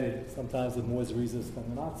and abetted, sometimes with more reasons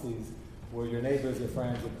than the Nazis, were your neighbors, your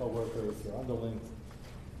friends, your co-workers, your underlings.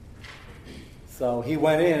 So he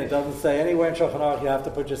went in. It doesn't say anywhere in Shulchan Aruch you have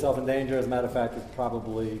to put yourself in danger. As a matter of fact, it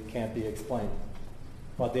probably can't be explained.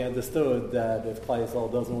 But they understood that if Klal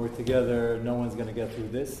Yisrael doesn't work together, no one's going to get through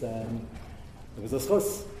this. And it was a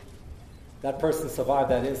schus. That person survived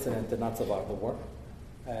that incident, did not survive the war,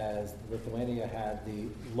 as Lithuania had the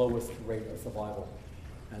lowest rate of survival.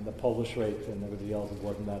 And the Polish rate and everybody else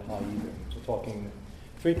wasn't that high either. We're talking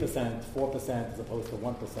 3%, 4% as opposed to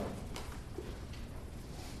 1%.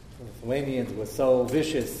 The Lithuanians were so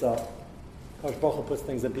vicious. Kosh Baruch Hu puts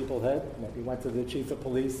things in people's head. Maybe he went to the chief of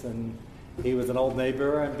police and he was an old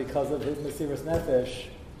neighbor, and because of his Mesiras Nefesh,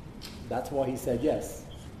 that's why he said yes,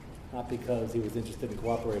 not because he was interested in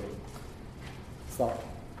cooperating. So,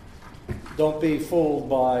 don't be fooled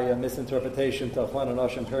by a misinterpretation. Tachlan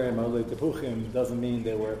Anash Imperium Olei Tepuchim doesn't mean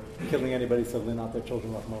they were killing anybody, certainly not their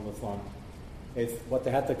children, Rahman Islam. It's what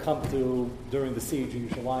they had to come to during the siege of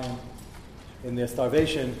Yerushalayim in their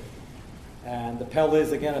starvation. And the Pell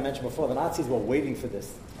is, again, I mentioned before, the Nazis were waiting for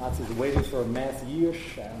this. Nazis were waiting for a mass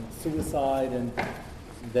yish and suicide, and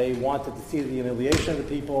they wanted to see the humiliation of the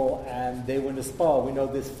people, and they were in despair. We know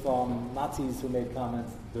this from Nazis who made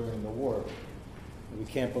comments during the war. We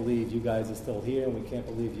can't believe you guys are still here, and we can't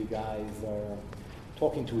believe you guys are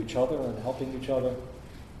talking to each other and helping each other.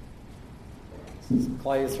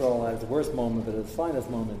 Klal Yisrael at its worst moment, but its finest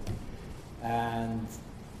moment. And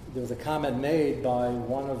there was a comment made by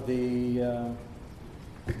one of the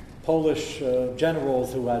Polish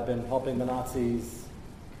generals who had been helping the Nazis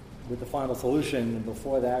with the final solution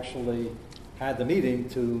before they actually had the meeting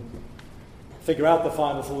to figure out the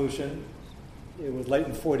final solution. It was late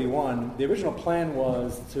in 41. The original plan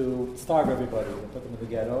was to starve everybody and put them in the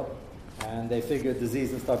ghetto, and they figured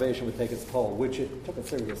disease and starvation would take its toll, which it took a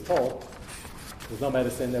serious toll. There was no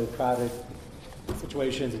medicine. There were crowded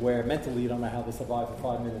situations where mentally you don't know how they survived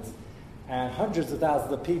for 5 minutes. And hundreds of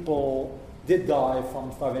thousands of people did die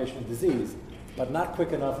from starvation and disease, but not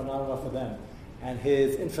quick enough and not enough for them. And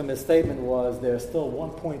his infamous statement was, there are still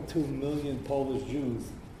 1.2 million Polish Jews,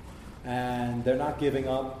 and they're not giving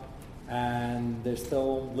up, and they're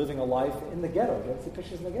still living a life in the ghetto. You see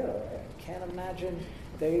pictures in the ghetto. I can't imagine.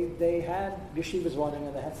 They had yeshivas running,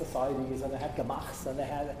 and they had societies, and they had gemachs, and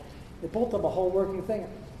they built up a whole working thing.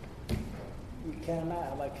 You can't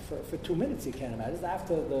imagine, like for 2 minutes you can't imagine. This is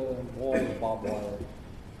after the wall of barbed wire,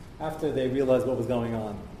 after they realized what was going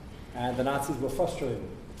on. And the Nazis were frustrated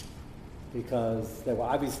because they were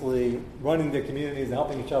obviously running their communities and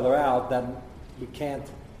helping each other out, that we can't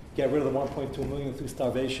get rid of the 1.2 million through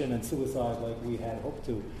starvation and suicide like we had hoped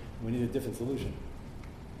to. We need a different solution.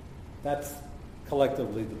 That's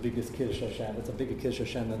collectively the biggest Kiddush Hashem. It's a bigger Kiddush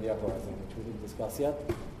Hashem than the uprising, which we didn't discuss yet.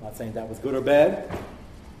 I'm not saying that was good or bad.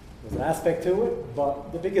 There's an aspect to it,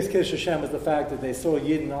 but the biggest Kiddush Hashem is the fact that they saw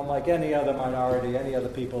Yidden, unlike any other minority, any other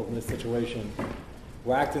people in this situation,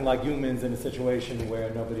 were acting like humans in a situation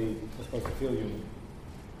where nobody was supposed to feel human.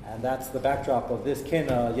 And that's the backdrop of this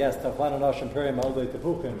Kinnos. Yes, Taflan Anash Imperium Olei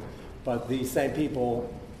Tepuchim, but these same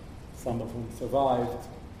people, some of whom survived,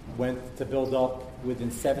 went to build up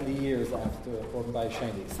within 70 years after Korban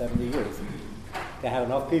Sheni, 70 years. They had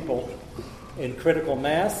enough people in critical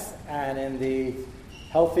mass and in the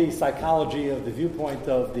healthy psychology of the viewpoint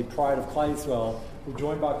of the pride of Klal Yisrael, who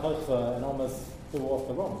joined Bar Kokhba and almost threw off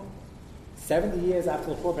the Rome. 70 years after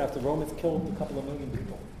the Korban, after the Romans killed a couple of million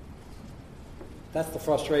people. That's the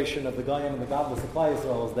frustration of the Goyim and the godless of Klal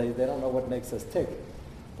Yisrael, is they don't know what makes us tick.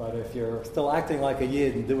 But if you're still acting like a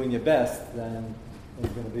Yid and doing your best, then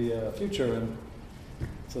there's going to be a future. And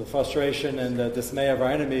so the frustration and the dismay of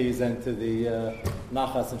our enemies and to the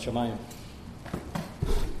Nachas and Shemayim.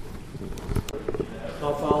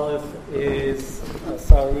 Chaf Aleph is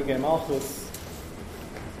Sarugei Malchus.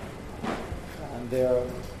 And there are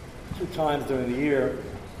 2 times during the year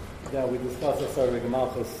that we discuss Sarugei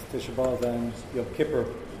Malchus, Tisha B'Av and Yom Kippur.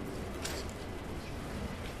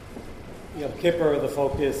 Yom Kippur, the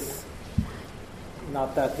focus,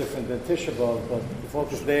 not that different than Tisha B'Av, but the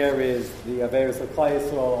focus there is the Averos of Klal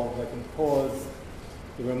Yisrael that can cause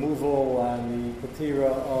the removal and the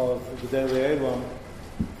patira of the Gedolei Olam.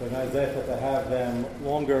 They're not zeichet to have them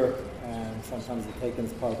longer, and sometimes they're taken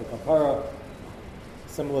as part of the kapara,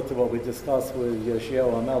 similar to what we discussed with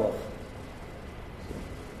Yoshiyahu HaMelech.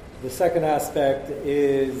 The second aspect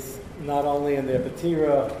is not only in their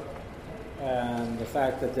patira and the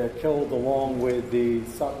fact that they're killed along with the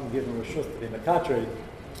Satan given Rishus to be Mekatri,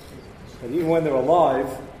 but even when they're alive,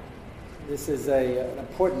 this is an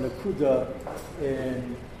important nakuda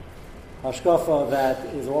in hashkafa that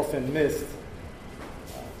is often missed.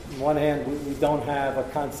 On one hand, we don't have a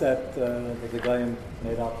concept that the Goyim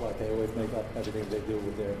made up, like they always make up everything they do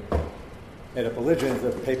with their made-up religions,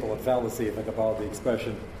 of papal fallacy, if I can borrow the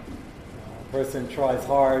expression. A person tries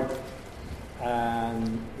hard,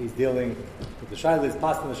 and he's dealing with the Shaila, he's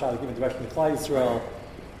passing the Shaila, giving direction to Klal Yisrael.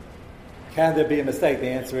 Can there be a mistake? The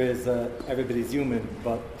answer is everybody's human,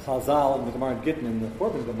 but Chazal in the Gemara in Gittin, the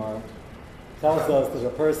Korban Gemara, tells us that a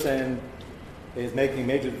person is making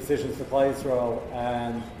major decisions for Klal Yisrael,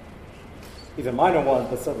 and even minor ones,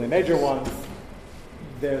 but certainly major ones,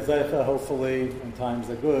 there's zeicha, hopefully, when times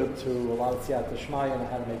are good, to a lot of siyata shmaya and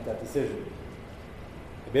how to make that decision.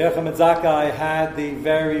 Rabbi Yochanan Zakkai had the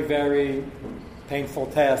very, very painful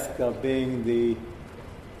task of being the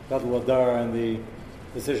Gadol Adar and the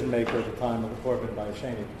decision maker at the time of the Korban by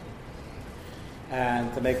Sheni.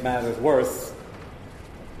 And to make matters worse,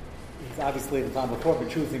 he's obviously at the time of the Korban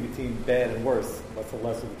choosing between bad and worse, what's the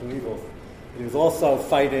lesser of the 2 evils. But he was also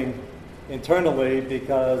fighting internally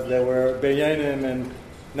because there were Biryanim and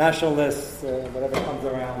nationalists, whatever comes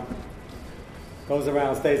around, goes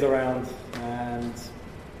around, stays around, and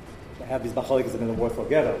they have these machalikas in the Warsaw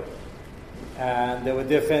Ghetto. And there were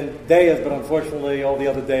different dayas, but unfortunately all the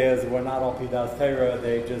other dayas were not all Pidas Torah.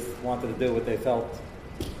 They just wanted to do what they felt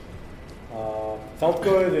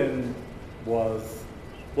good and was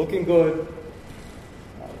looking good.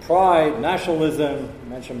 Pride, nationalism, I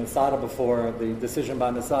mentioned Masada before, the decision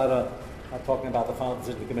by Masada, not talking about the final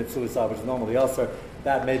decision to commit suicide, which is normally usher,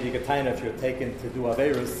 that may be Getaina if you're taken to do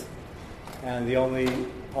Averis, and the only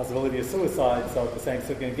possibility is suicide. So the same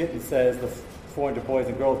Sukkah and Gittin says the 400 boys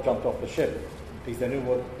and girls jumped off the ship because they knew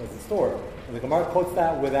what was in store. And the Gemara quotes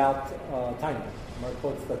that without Taina. The Gemara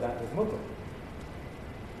quotes that was mutter.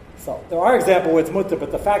 So there are examples where it's mutter,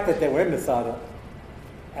 but the fact that they were in Masada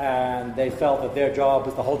and they felt that their job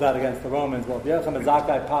was to hold out against the Romans, well, Yochanan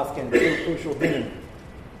Zakkai paskin 2 crucial dinim.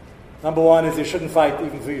 Number 1 is you shouldn't fight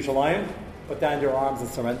even for Yerushalayim. Put down your arms and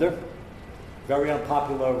surrender. Very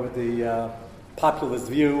unpopular with the populist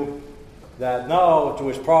view that no,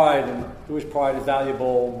 Jewish pride is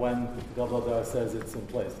valuable when the Gadol says it's in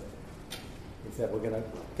place. He said we're going to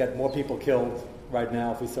get more people killed right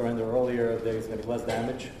now. If we surrender earlier, there's going to be less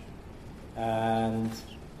damage. And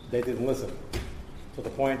they didn't listen. To the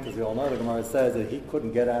point, as we all know, the Gemara says that he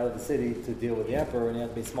couldn't get out of the city to deal with the emperor, and he had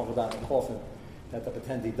to be smuggled out in a coffin. They had to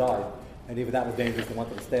pretend he died. And even that was dangerous. They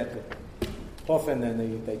wanted to stab the coffin,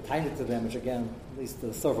 and they tied it to them, which again, at least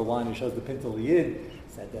the silver lining shows the Pintel Yid,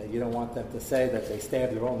 said that you don't want them to say that they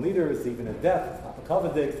stabbed their own leaders, even in death. It's not the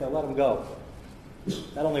Kovadik, so let them go.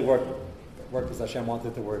 That only worked. It worked because Hashem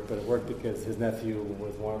wanted it to work, but it worked because his nephew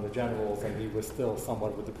was one of the generals, and he was still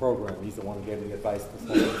somewhat with the program. He's the one who gave him the advice to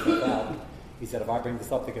sort this out. He said, if I bring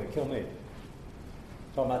this up, they're going to kill me.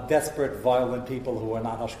 Talking about desperate, violent people who are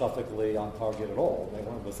not hashkafically on target at all. They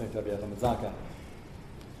weren't listening to Rabbi Yochanan Zakkai.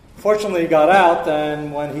 Fortunately, he got out,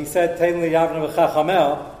 and when he said, Tein li yavna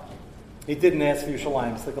v'chachamel, he didn't ask for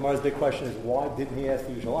Yerushalayim. So the Gemara's big question is, why didn't he ask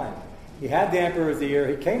for Yerushalayim? He had the emperor's ear.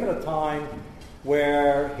 He came at a time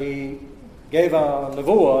where he gave a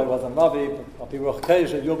nevuah. He was a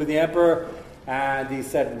navi, you'll be the emperor, And he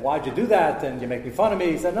said, why'd you do that? And you make me fun of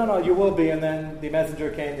me. He said, no, you will be. And then the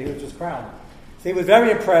messenger came, and he was just crowned. So he was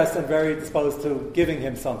very impressed and very disposed to giving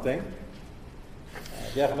him something.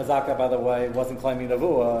 Yechem Azaka, by the way, wasn't claiming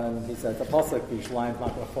Nevuah, and he said, the Pasuk, the Yerushalayim's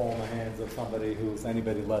not going to fall in the hands of somebody who's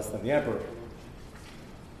anybody less than the emperor.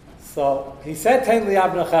 So he said, Tein li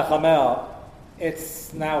Abna Chachamel.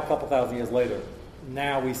 It's now a couple thousand years later.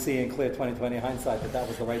 Now we see in clear 2020 hindsight that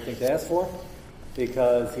was the right thing to ask for,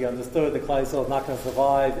 because he understood that Klal Yisrael is not going to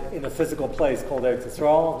survive in a physical place called Eretz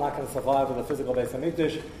Yisrael, not going to survive with a physical Beis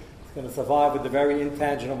Hamikdash. It's going to survive with the very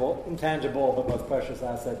intangible but most precious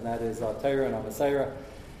asset, and that is our Torah and our Messiah,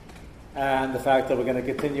 and the fact that we're going to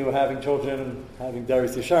continue having children, having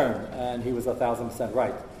Doris Yisharim, and he was 1,000%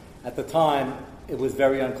 right. At the time, it was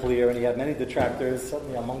very unclear, and he had many detractors,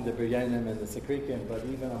 certainly among the Biryanim and the Sekrikim, but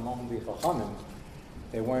even among the Chachamim.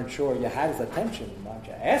 They weren't sure you had his attention. Why don't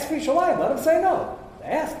you ask for Yerushalayim? Let him say no.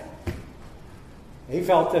 Ask. He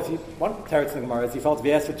felt one teretz in the Gemara is he felt if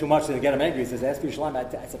he asked for too much, they'd get him angry. He says, ask for Yerushalayim.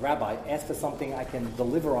 I said, Rabbi, ask for something I can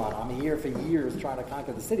deliver on. I'm here for years trying to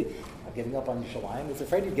conquer the city. I'm getting up on Yerushalayim. He's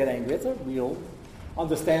afraid he'd get angry. It's a real,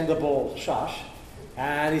 understandable shash.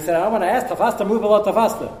 And he said, I want to ask, tafasta move a lot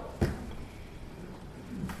tafasta.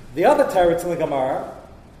 The other teretz in the Gemara,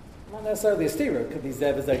 not necessarily a stira, could be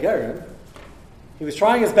Zev Zegerim. He was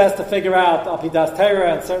trying his best to figure out Apidas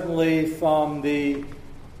Torah, and certainly from the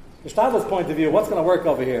Mishnah's point of view, what's going to work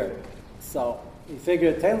over here? So he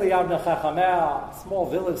figured, Tein li Yavna Chachamel, small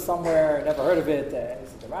village somewhere, never heard of it.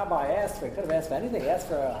 The rabbi asked for, he could have asked for anything. He asked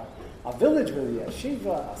for a village with a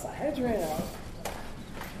yeshiva, a Sanhedrin.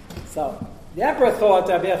 So the emperor thought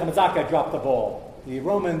that Rabbi Yechim Zaka dropped the ball. The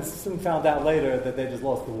Romans soon found out later that they just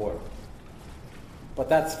lost the war. But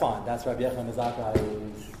that's fine. That's Rabbi Yechim Zaka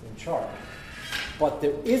who's in charge. But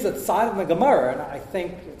there is a side in the Gemara, and I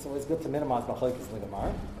think it's always good to minimize machlokes in the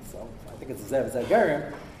Gemara. So I think it's a Zev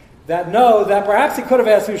Zegerim that know that perhaps he could have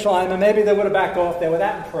asked Yerushalayim, and maybe they would have backed off. They were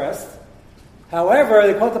that impressed. However,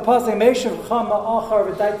 they quote the pasuk Meishav Chama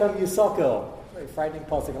Achar V'Daitam Yisakil. Very frightening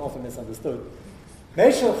pasuk and often misunderstood.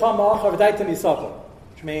 Meishav Chama Achar V'Daitam Yisakil,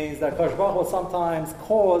 which means that Kosh Baruch will sometimes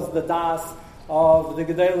cause the das of the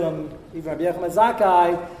Gedalim, even Rabbi Yechim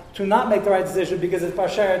Zakai, to not make the right decision because it's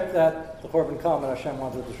Bashert that the Korban come and Hashem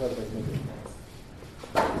wanted to show the Beis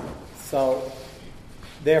Mikdash. So,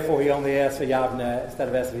 therefore, he only asked for Yavne instead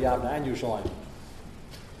of asking for Yavne and Yerushalayim.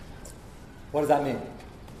 What does that mean?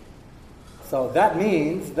 So that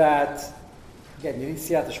means that, again, you need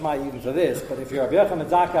Siyat Shmaya even for this, but if you're Rabbi Yechim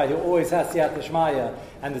Zakai who always has Siyat Shmaya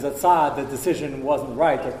and there's a tzad, the decision wasn't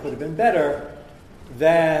right or could have been better,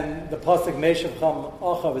 then the pasuk Meishav Cham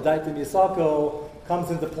Acha V'Daitim Yisakil comes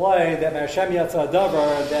into play that Hashem Yatza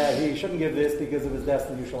Davar, that he shouldn't give this because of his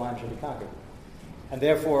destiny, Yerushalayim should be conquered. And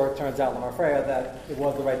therefore, it turns out, Lamar Freya, that it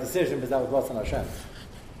was the right decision because that was Ratzon Hashem.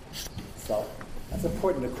 So, that's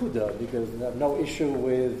important Nakuda because we have no issue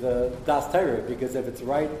with Das Torah, because if it's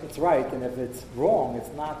right, it's right, and if it's wrong,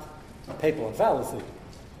 it's not a papal fallacy.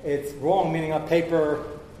 It's wrong, meaning on paper,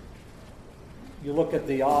 you look at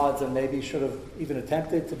the odds and maybe should have even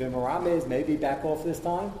attempted to be Merames, maybe back off this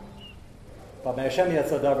time. But Hashem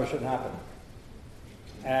Yatzadavar shouldn't happen.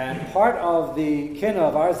 And part of the Kinnos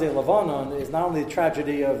of Arzei Levanon is not only the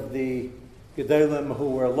tragedy of the Gedolim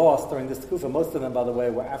who were lost during this Tekufa. Most of them, by the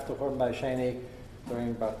way, were after Churban Bayesheni,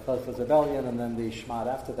 during Bar Kokhba's rebellion, and then the Shmad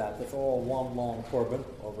after that. It's all one long Korban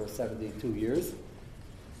over 72 years.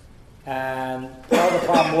 And part of the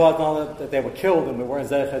problem was not only that they were killed and we weren't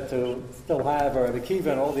zeichet to still have Rabbi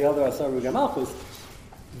Kiva and all the other Asar Malchus.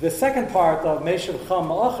 The second part of Meishav Cham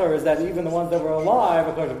Acher is that even the ones that were alive,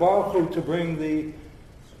 because Baruch Hu, to bring the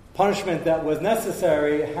punishment that was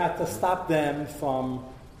necessary, had to stop them from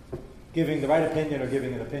giving the right opinion or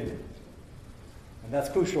giving an opinion. And that's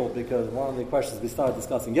crucial because one of the questions we started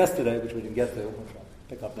discussing yesterday, which we didn't get to, which I'll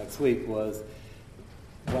pick up next week, was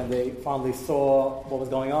when they finally saw what was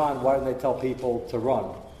going on, why didn't they tell people to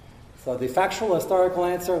run? So the factual historical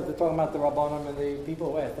answer, they're talking about the Rabbanim and the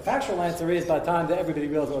people who asked. The factual answer is by the time that everybody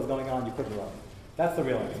realized what was going on, you couldn't run. That's the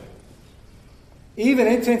real answer. Even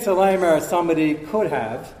in Tintzalamer, somebody could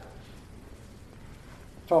have,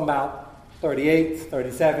 talking about 38,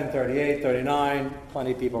 37, 38, 39,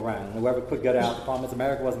 plenty of people ran. And whoever could get out, the problem is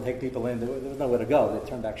America wasn't taking people in, there was nowhere to go, they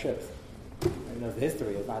turned back ships. You know, the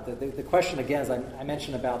history is not. The question again, as I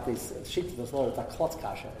mentioned about these sheets of the slaughter, it's a klotz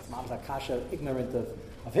kasha. It's mom's a kasha ignorant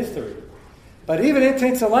of history. But even in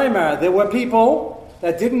Tintzalamer, there were people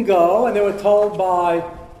that didn't go, and they were told by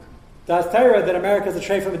Das Torah that America's a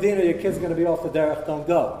trade from Medina, your kids are going to be off the derech, don't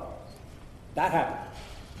go. That happened.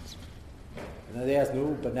 And then they asked,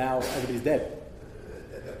 no, but now everybody's dead.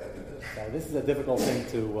 So this is a difficult thing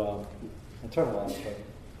to internalize, but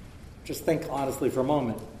just think honestly for a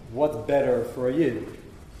moment. What's better for a Yid?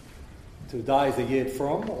 To die as a Yid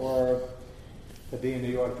from, or to be in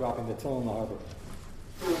New York dropping the till in the harbor?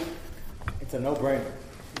 It's a no-brainer.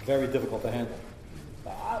 Very difficult to handle.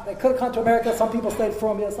 They could have come to America. Some people stayed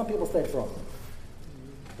from. Yeah, some people stayed from.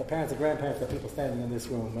 The parents and grandparents, the people standing in this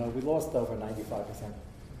room, we lost over 95%.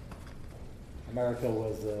 America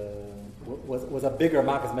was a bigger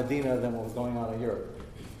Makkah Medina than what was going on in Europe.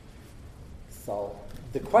 So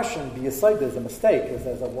the question, the Yesod is a mistake. It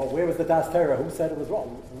says, well, where was the Das Torah? Who said it was wrong?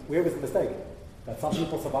 Where was the mistake? That some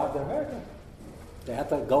people survived in America. They had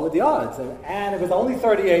to go with the odds. And it was only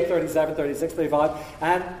 38, 37, 36, 35,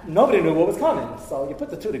 and nobody knew what was coming. So you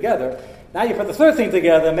put the two together. Now you put the third thing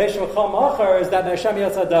together, is that Hashem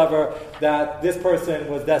Yatzadavar, that this person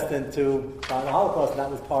was destined to die in the Holocaust, and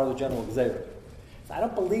that was part of the general Gezerah. So I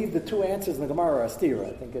don't believe the two answers in the Gemara are stira.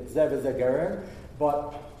 I think it's Zev Zegerim,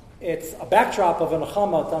 but it's a backdrop of an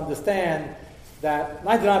Nechama to understand that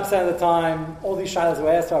 99% of the time, all these shilas were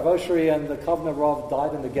asked to Rav Oshri, and the Kovner Rav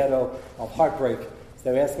died in the ghetto of heartbreak. So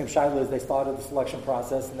they were asking him shilas, they started the selection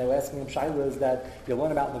process, and they were asking him shilas that you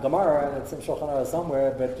learn about in the Gemara, and it's in Shulchan Aruch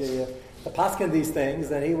somewhere, but the paskin these things,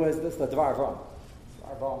 and he was the Dvar Avram.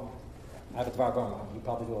 I have a Dvar Avram, you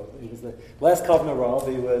probably do it. He was the last Kovner Rav,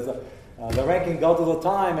 he was the ranking Gadol of the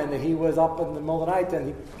time, and he was up in the middle of the night, and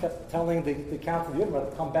he kept telling the council of the Yidden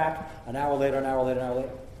to come back an hour later.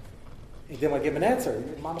 He didn't want to give him an answer.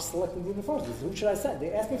 Mama's selecting the first. He said, who should I send?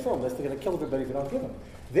 They asked me for a list. They're going to kill everybody if you don't give them.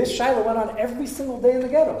 This Shiloh went on every single day in the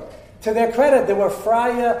ghetto. To their credit, there were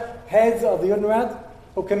Freya heads of the Yidden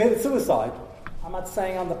who committed suicide. I'm not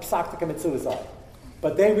saying on the psak to commit suicide.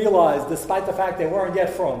 But they realized, despite the fact they weren't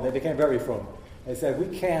yet from, they became very from. They said,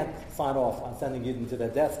 we can't sign off on sending Yidden to their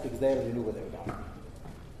deaths because they already knew where they were going.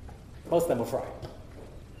 Most of them were Freya.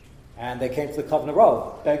 And they came to the Kovner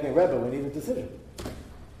Rav, begging Rebbe, we need a decision.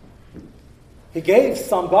 He gave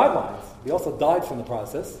some guidelines. He also died from the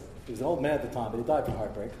process. He was an old man at the time, but he died from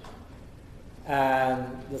heartbreak.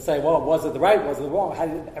 And they'll say, well, was it the right? Was it the wrong?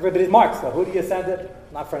 Everybody's marked. So who do you send it?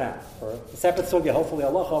 Not for now. For a separate sugya, hopefully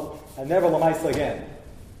Allah, and never lamaisa again.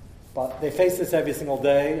 But they face this every single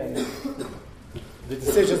day, and the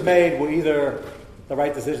decisions made were either the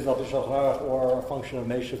right decisions of the Shulchan Aruch or a function of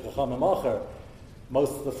Meishuv Chacham and Macher.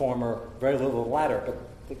 Most of the former, very little of the latter. But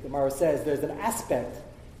the Gemara says there's an aspect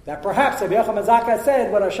that perhaps Rabbi Yochanan Zakkai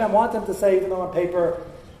said what Hashem wanted him to say, even though on paper,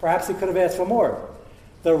 perhaps he could have asked for more.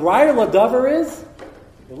 The Raya Ladavar is,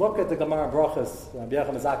 you look at the Gemara Brachas, Rabbi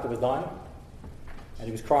Yochanan Zakkai was dying, and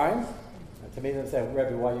he was crying. And to me, they said,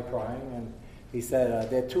 Rebbe, why are you crying? And he said,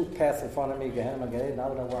 there are two paths in front of me, Gehenna and Gehenna, and I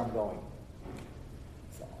don't know where I'm going.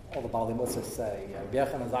 So all the Bali Mussar say, Rabbi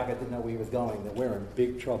Yochanan Zakkai didn't know where he was going, then we're in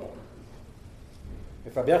big trouble.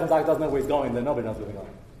 If Rabbi Yochanan Zakkai doesn't know where he's going, then nobody knows where he's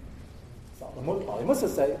going. So the Bali Mussar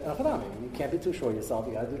say, you can't be too sure of yourself,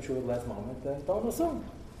 you got to do true at the last moment, then don't assume.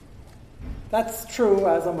 That's true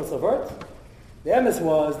as a Musavert. The emes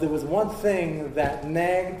was, there was one thing that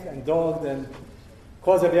nagged and dogged and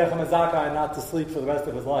caused Rabbi Yochanan Zakkai not to sleep for the rest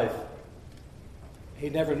of his life. He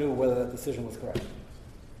never knew whether that decision was correct.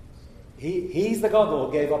 He's the Gadol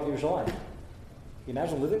who gave up Yerushalayim. Can you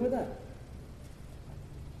imagine living with that?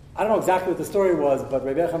 I don't know exactly what the story was, but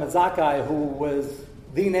Rabbi Yochanan Zakkai, who was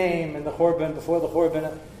the name in the Churban, before the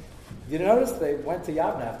Churban, you notice they went to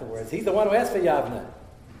Yavne afterwards. He's the one who asked for Yavne.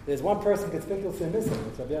 There's one person conspicuously missing,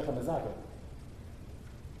 it's Rabbi Yochanan Zakkai.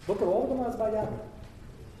 Look at all the Gemaras about Yavne.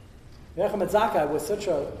 Rabbi Yochanan Zakkai was such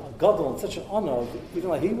a gadol and such an honor, even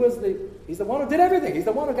like he's the one who did everything. He's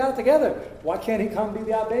the one who got it together. Why can't he come be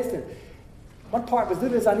the Abbeistin? One part was due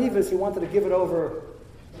to his anivus, he wanted to give it over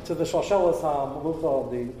to the Shalshelas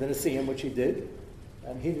HaMelucha, the Nesiim, which he did,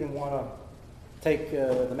 and he didn't want to take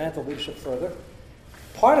the mantle of leadership further.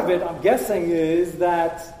 Part of it, I'm guessing, is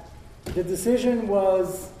that the decision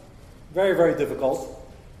was very, very difficult,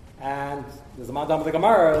 and there's a mandam of the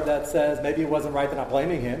Gemara that says maybe it wasn't right, they're not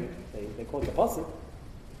blaming him. They quote the pasuk,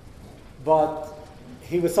 but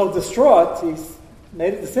he was so distraught, he's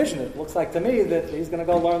made a decision. It looks like to me that he's going to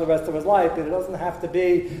go learn the rest of his life, and it doesn't have to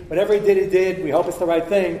be whatever he did. We hope it's the right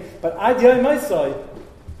thing. But Adiyah Maisai,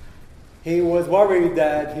 he was worried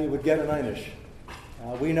that he would get an einish.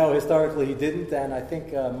 We know historically he didn't, and I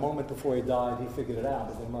think a moment before he died, he figured it out.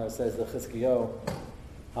 As the Gemara says, the Chizkiyo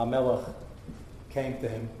HaMelech came to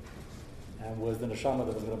him and was the neshama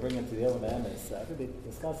that was going to bring him to the Elam Emes. Everybody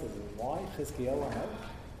discusses why Chizkiyo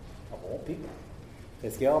HaMelech, of all people.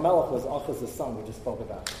 Chizkiyo HaMelech was Achaz's son, we just spoke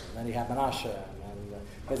about. And then he had Menashe, and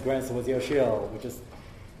his grandson was Yoshio.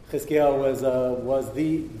 Chizkiyahu was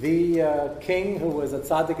the king who was a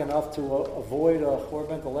tzaddik enough to avoid a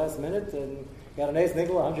churban at the last minute, and he had an ace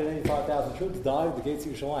nigla, 185,000 troops died at the gates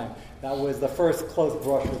of Yerushalayim. That was the first close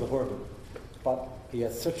brush with the churban. But he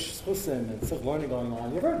had such schusim and such learning going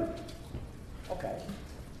on. You've heard it. Okay.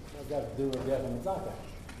 What's that to do with Yevon and Zaka?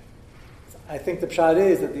 I think the pshat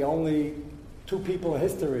is that the only two people in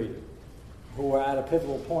history who were at a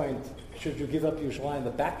pivotal point, should you give up Yerushalayim,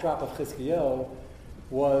 the backdrop of Chizkiyahu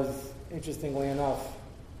was, interestingly enough,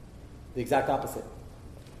 the exact opposite.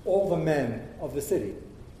 All the men of the city,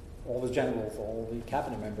 all the generals, all the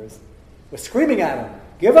cabinet members, were screaming at him,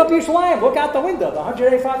 give up Yerushalayim, look out the window, the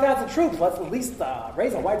 185,000 troops, let's at least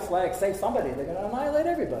raise a white flag, save somebody, they're going to annihilate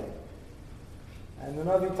everybody. And the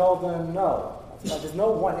Navi told them, no. There's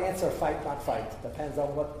no one answer, fight, not fight. Depends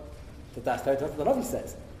on what the Navi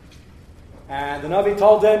says. And the Navi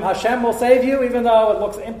told them, Hashem will save you, even though it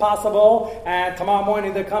looks impossible, and tomorrow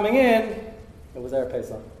morning they're coming in. It was Erev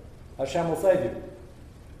Pesach. Hashem will save you.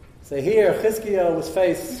 So here, Chizkiyahu was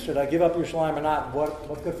faced, should I give up Yerushalayim or not?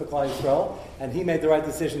 What's good for Klal Yisrael? And he made the right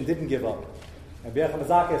decision, didn't give up. And Yechon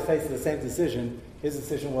Mazakeh faced the same decision. His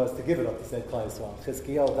decision was to give it up to save Klal Yisrael.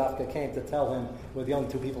 Chizkiyahu Dafka came to tell him, we're the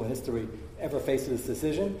only two people in history ever faced this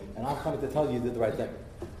decision, and I'm coming to tell you did the right thing.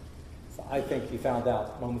 So I think he found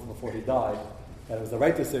out moments before he died that it was the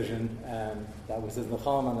right decision, and that was his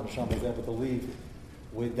nechama, and Hashem was able to leave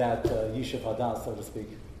with that yishuv hadas, so to speak.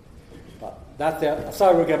 But that's their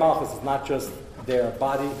Asar Rugei Malchus is not just their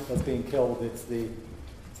body that's being killed; it's the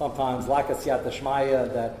sometimes lack of siyata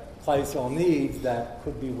shmaya that Klal Yisrael needs that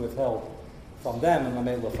could be withheld from them and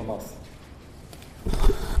Mamela from us.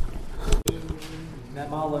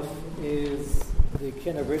 Mem Aleph is the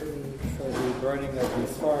kinna written for the burning of the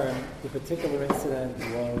Sfarim. The particular incident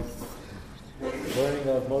was the burning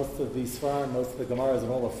of most of the Sfarim, most of the Gemaras in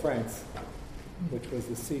all of France, which was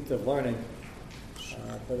the seat of learning.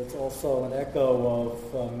 But it's also an echo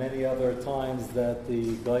of many other times that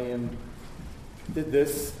the Goyim did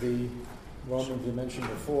this. The Romans we mentioned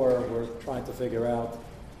before were trying to figure out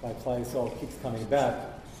why Klal Yisrael keeps coming back.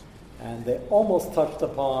 And they almost touched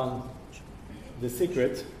upon the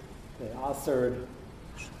secret. They answered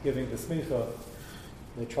giving the smicha.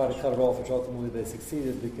 They tried to cut it off, which ultimately they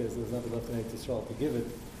succeeded because there was never left in Israel to give it.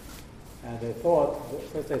 And they thought,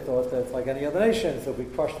 first they thought that it's like any other nation, so if we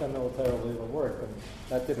crush them militarily, it'll work. And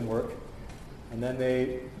that didn't work. And then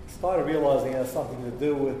they started realizing it has something to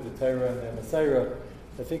do with the Torah and the Messiah.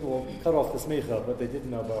 They figured we'll cut off the smicha. But they didn't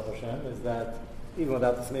know about Hashem is that even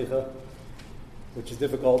without the smicha, which is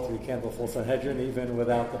difficult, we can't have a full Sanhedrin, even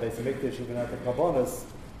without the Beis HaMikdash, even without the Karbonos,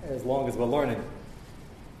 as long as we're learning.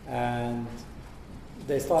 And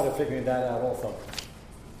they started figuring that out also,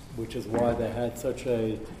 which is why they had such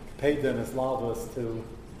a payden eslavos to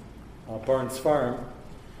burn Sfarim,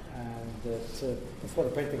 and before the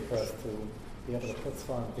printing press, to be able to put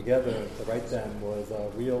Sfarim together, to write them, was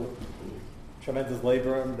a real tremendous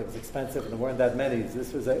labor, and it was expensive, and there weren't that many.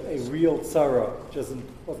 This was a real tzara. It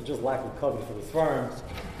wasn't just lack of cover for the Sfarim.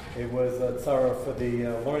 It was a tzara for the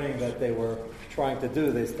learning that they were trying to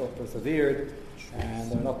do. They still persevered,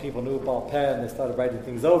 and enough people knew about Peh, and they started writing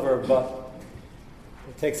things over, but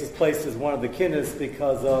it takes its place as one of the Kinnos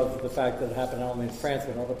because of the fact that it happened not only in France,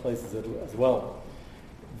 but in other places as well.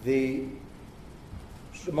 The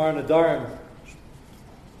Gemara Nadarim,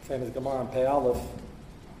 famous Gemara on Pei Aleph,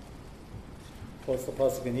 quotes the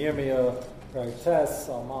pasuk in Yirmiyah, Perek Tes,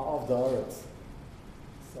 Alma of the Aretz.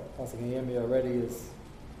 So pasuk in Yirmiyah already is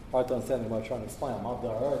hard to understand what I'm trying to explain. Alma of the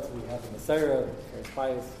Aretz, we have the Messiah, the first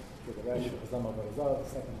bias, with the Resh, the Zama Barazah, the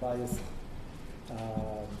second bias.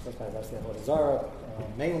 First bias actually Avodah Zarah,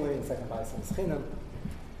 mainly, and second bias is Chinam.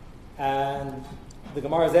 And the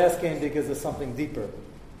Gemara is asking because there's something deeper.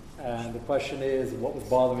 And the question is, what was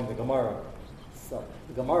bothering the Gemara? So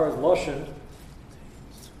the Gemara's Loshen,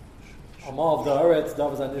 Amal of the Haaretz,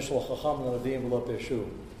 Dav is initial Chacham L'Navim V'Lo Peshu.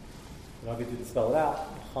 The Navi didn't spell it out.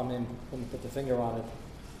 Chachamim couldn't put the finger on it.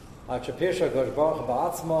 Ha'Chapirsha Gosh Baruch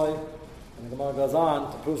Ba'atzmai, and the Gemara goes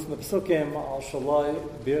on to prove from the Pesukim Al Shalai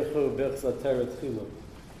Birchu Birchza Terah Tchilu.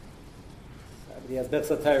 He has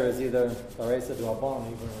Birchza Terah is either Faresa Du'abon,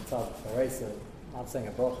 even when it's out Faresa. Not saying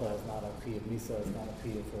a bracha is not a Piyah Misa, is not a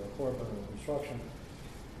Piyah for a Korban or construction.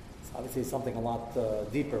 It's obviously something a lot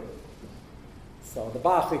deeper. So the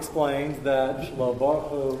Bach explains that Shlo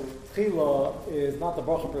Baruchu Tchila is not the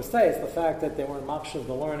bracha per se, it's the fact that they weren't makshav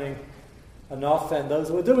the learning enough, and those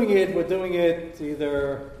who were doing it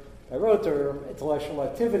either by rote or intellectual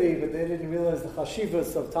activity, but they didn't realize the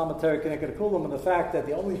chashivas of Talmud Torah K'neged Kulam, and the fact that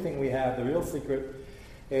the only thing we have, the real secret,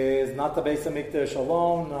 is not the Beis HaMikdash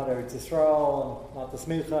alone, not Eretz Yisrael, not the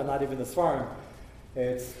Smicha, not even the Sfarim.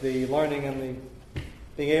 It's the learning and the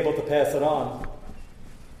being able to pass it on.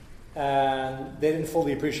 And they didn't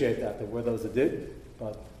fully appreciate that. There were those that did,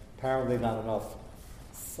 but apparently not enough.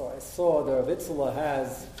 So I saw the Rav Itzela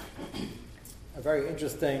has a very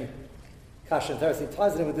interesting kasha. He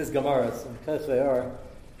ties it in with this Gemara,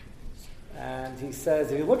 and he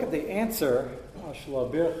says, if you look at the answer,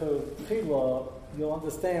 you'll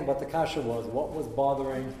understand what the kasha was, what was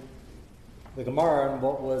bothering the Gemara, and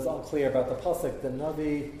what was unclear about the pasuk. The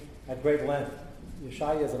Navi at great length.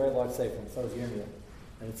 Yeshaya is a very large sefer, and so is Yirmiyah.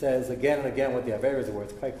 And it says again and again what the Averas were.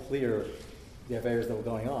 It's quite clear the Averas that were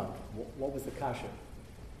going on. What was the kasha?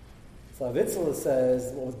 So Avitzala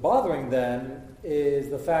says what was bothering them is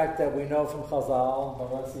the fact that we know from Chazal,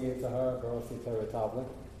 Barasi Yitzhahar, Barasi Torah Tavlik.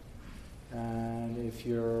 And if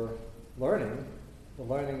you're learning, the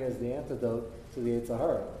learning is the antidote to the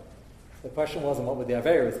Yitzhahar. The question wasn't what were the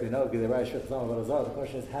Averas, we know, the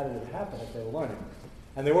question is how did it happen if they were learning?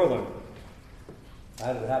 And they were learning.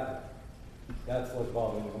 How did it happen? That's what's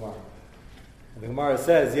bothering the Gemara. And the Gemara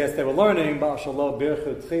says, yes, they were learning,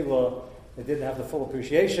 they didn't have the full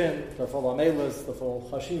appreciation, the full amelis, the full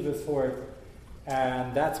chashivas for it,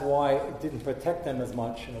 and that's why it didn't protect them as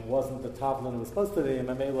much, and it wasn't the tavlin it was supposed to be, and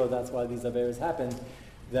Mamela, that's why these averas happened,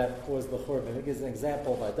 that caused the churban. It gives an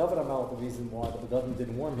example by David Amal, the reason why the Begadim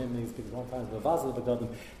didn't warm him, is because one time the Vazal the Begadim,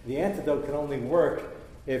 the antidote can only work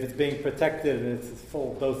if it's being protected in its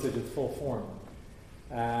full dosage, its full form.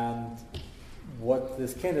 And what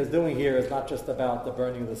this kin is doing here is not just about the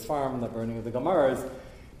burning of the Sfarim, the burning of the Gemaras,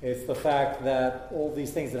 it's the fact that all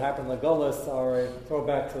these things that happen in the Gullus are a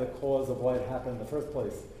throwback to the cause of why it happened in the first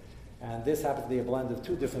place. And this happens to be a blend of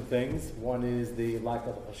two different things. One is the lack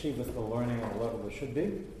of hashivas, the learning on the level it should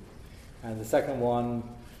be. And the second one,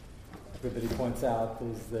 everybody points out,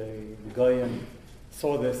 is the Goyim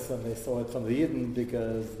saw this, and they saw it from the Yidden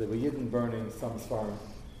because there were Yidden burning some Sfarim.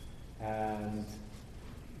 And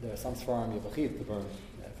there are some Sfarim you have a chiv to burn.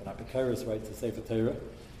 If not Bekeris, right, to Sefer Torah.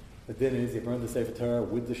 The din is you burn the Sefer Torah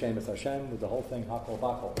with the Shemus Hashem, with the whole thing, hakol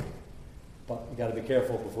bakol. But you got to be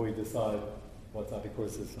careful before you decide what's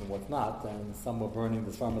apikursis and what's not. And some were burning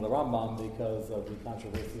the Sfarim of the Rambam because of the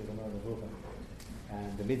controversy of the Mer Nevuchim.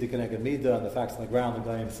 And the Midah Keneged Midah and the facts on the ground, the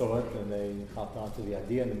Goyim saw it, and they hopped onto the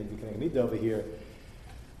idea. And the Midah Keneged Midah over here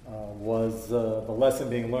was the lesson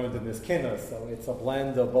being learned in this Kinnos. So it's a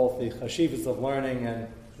blend of both the chashivas of learning and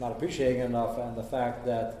not appreciating enough, and the fact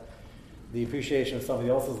that the appreciation of somebody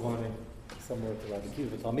else's learning, similar to Rabbi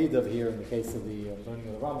Kiva Talmidav here in the case of the learning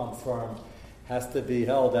of the Rambam's farm, has to be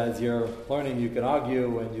held as you're learning. You can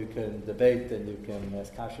argue and you can debate and you can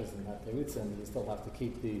ask kashas and have terutzim, and you still have to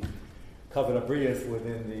keep the kavod abrius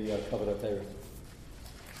within the kavod Torah.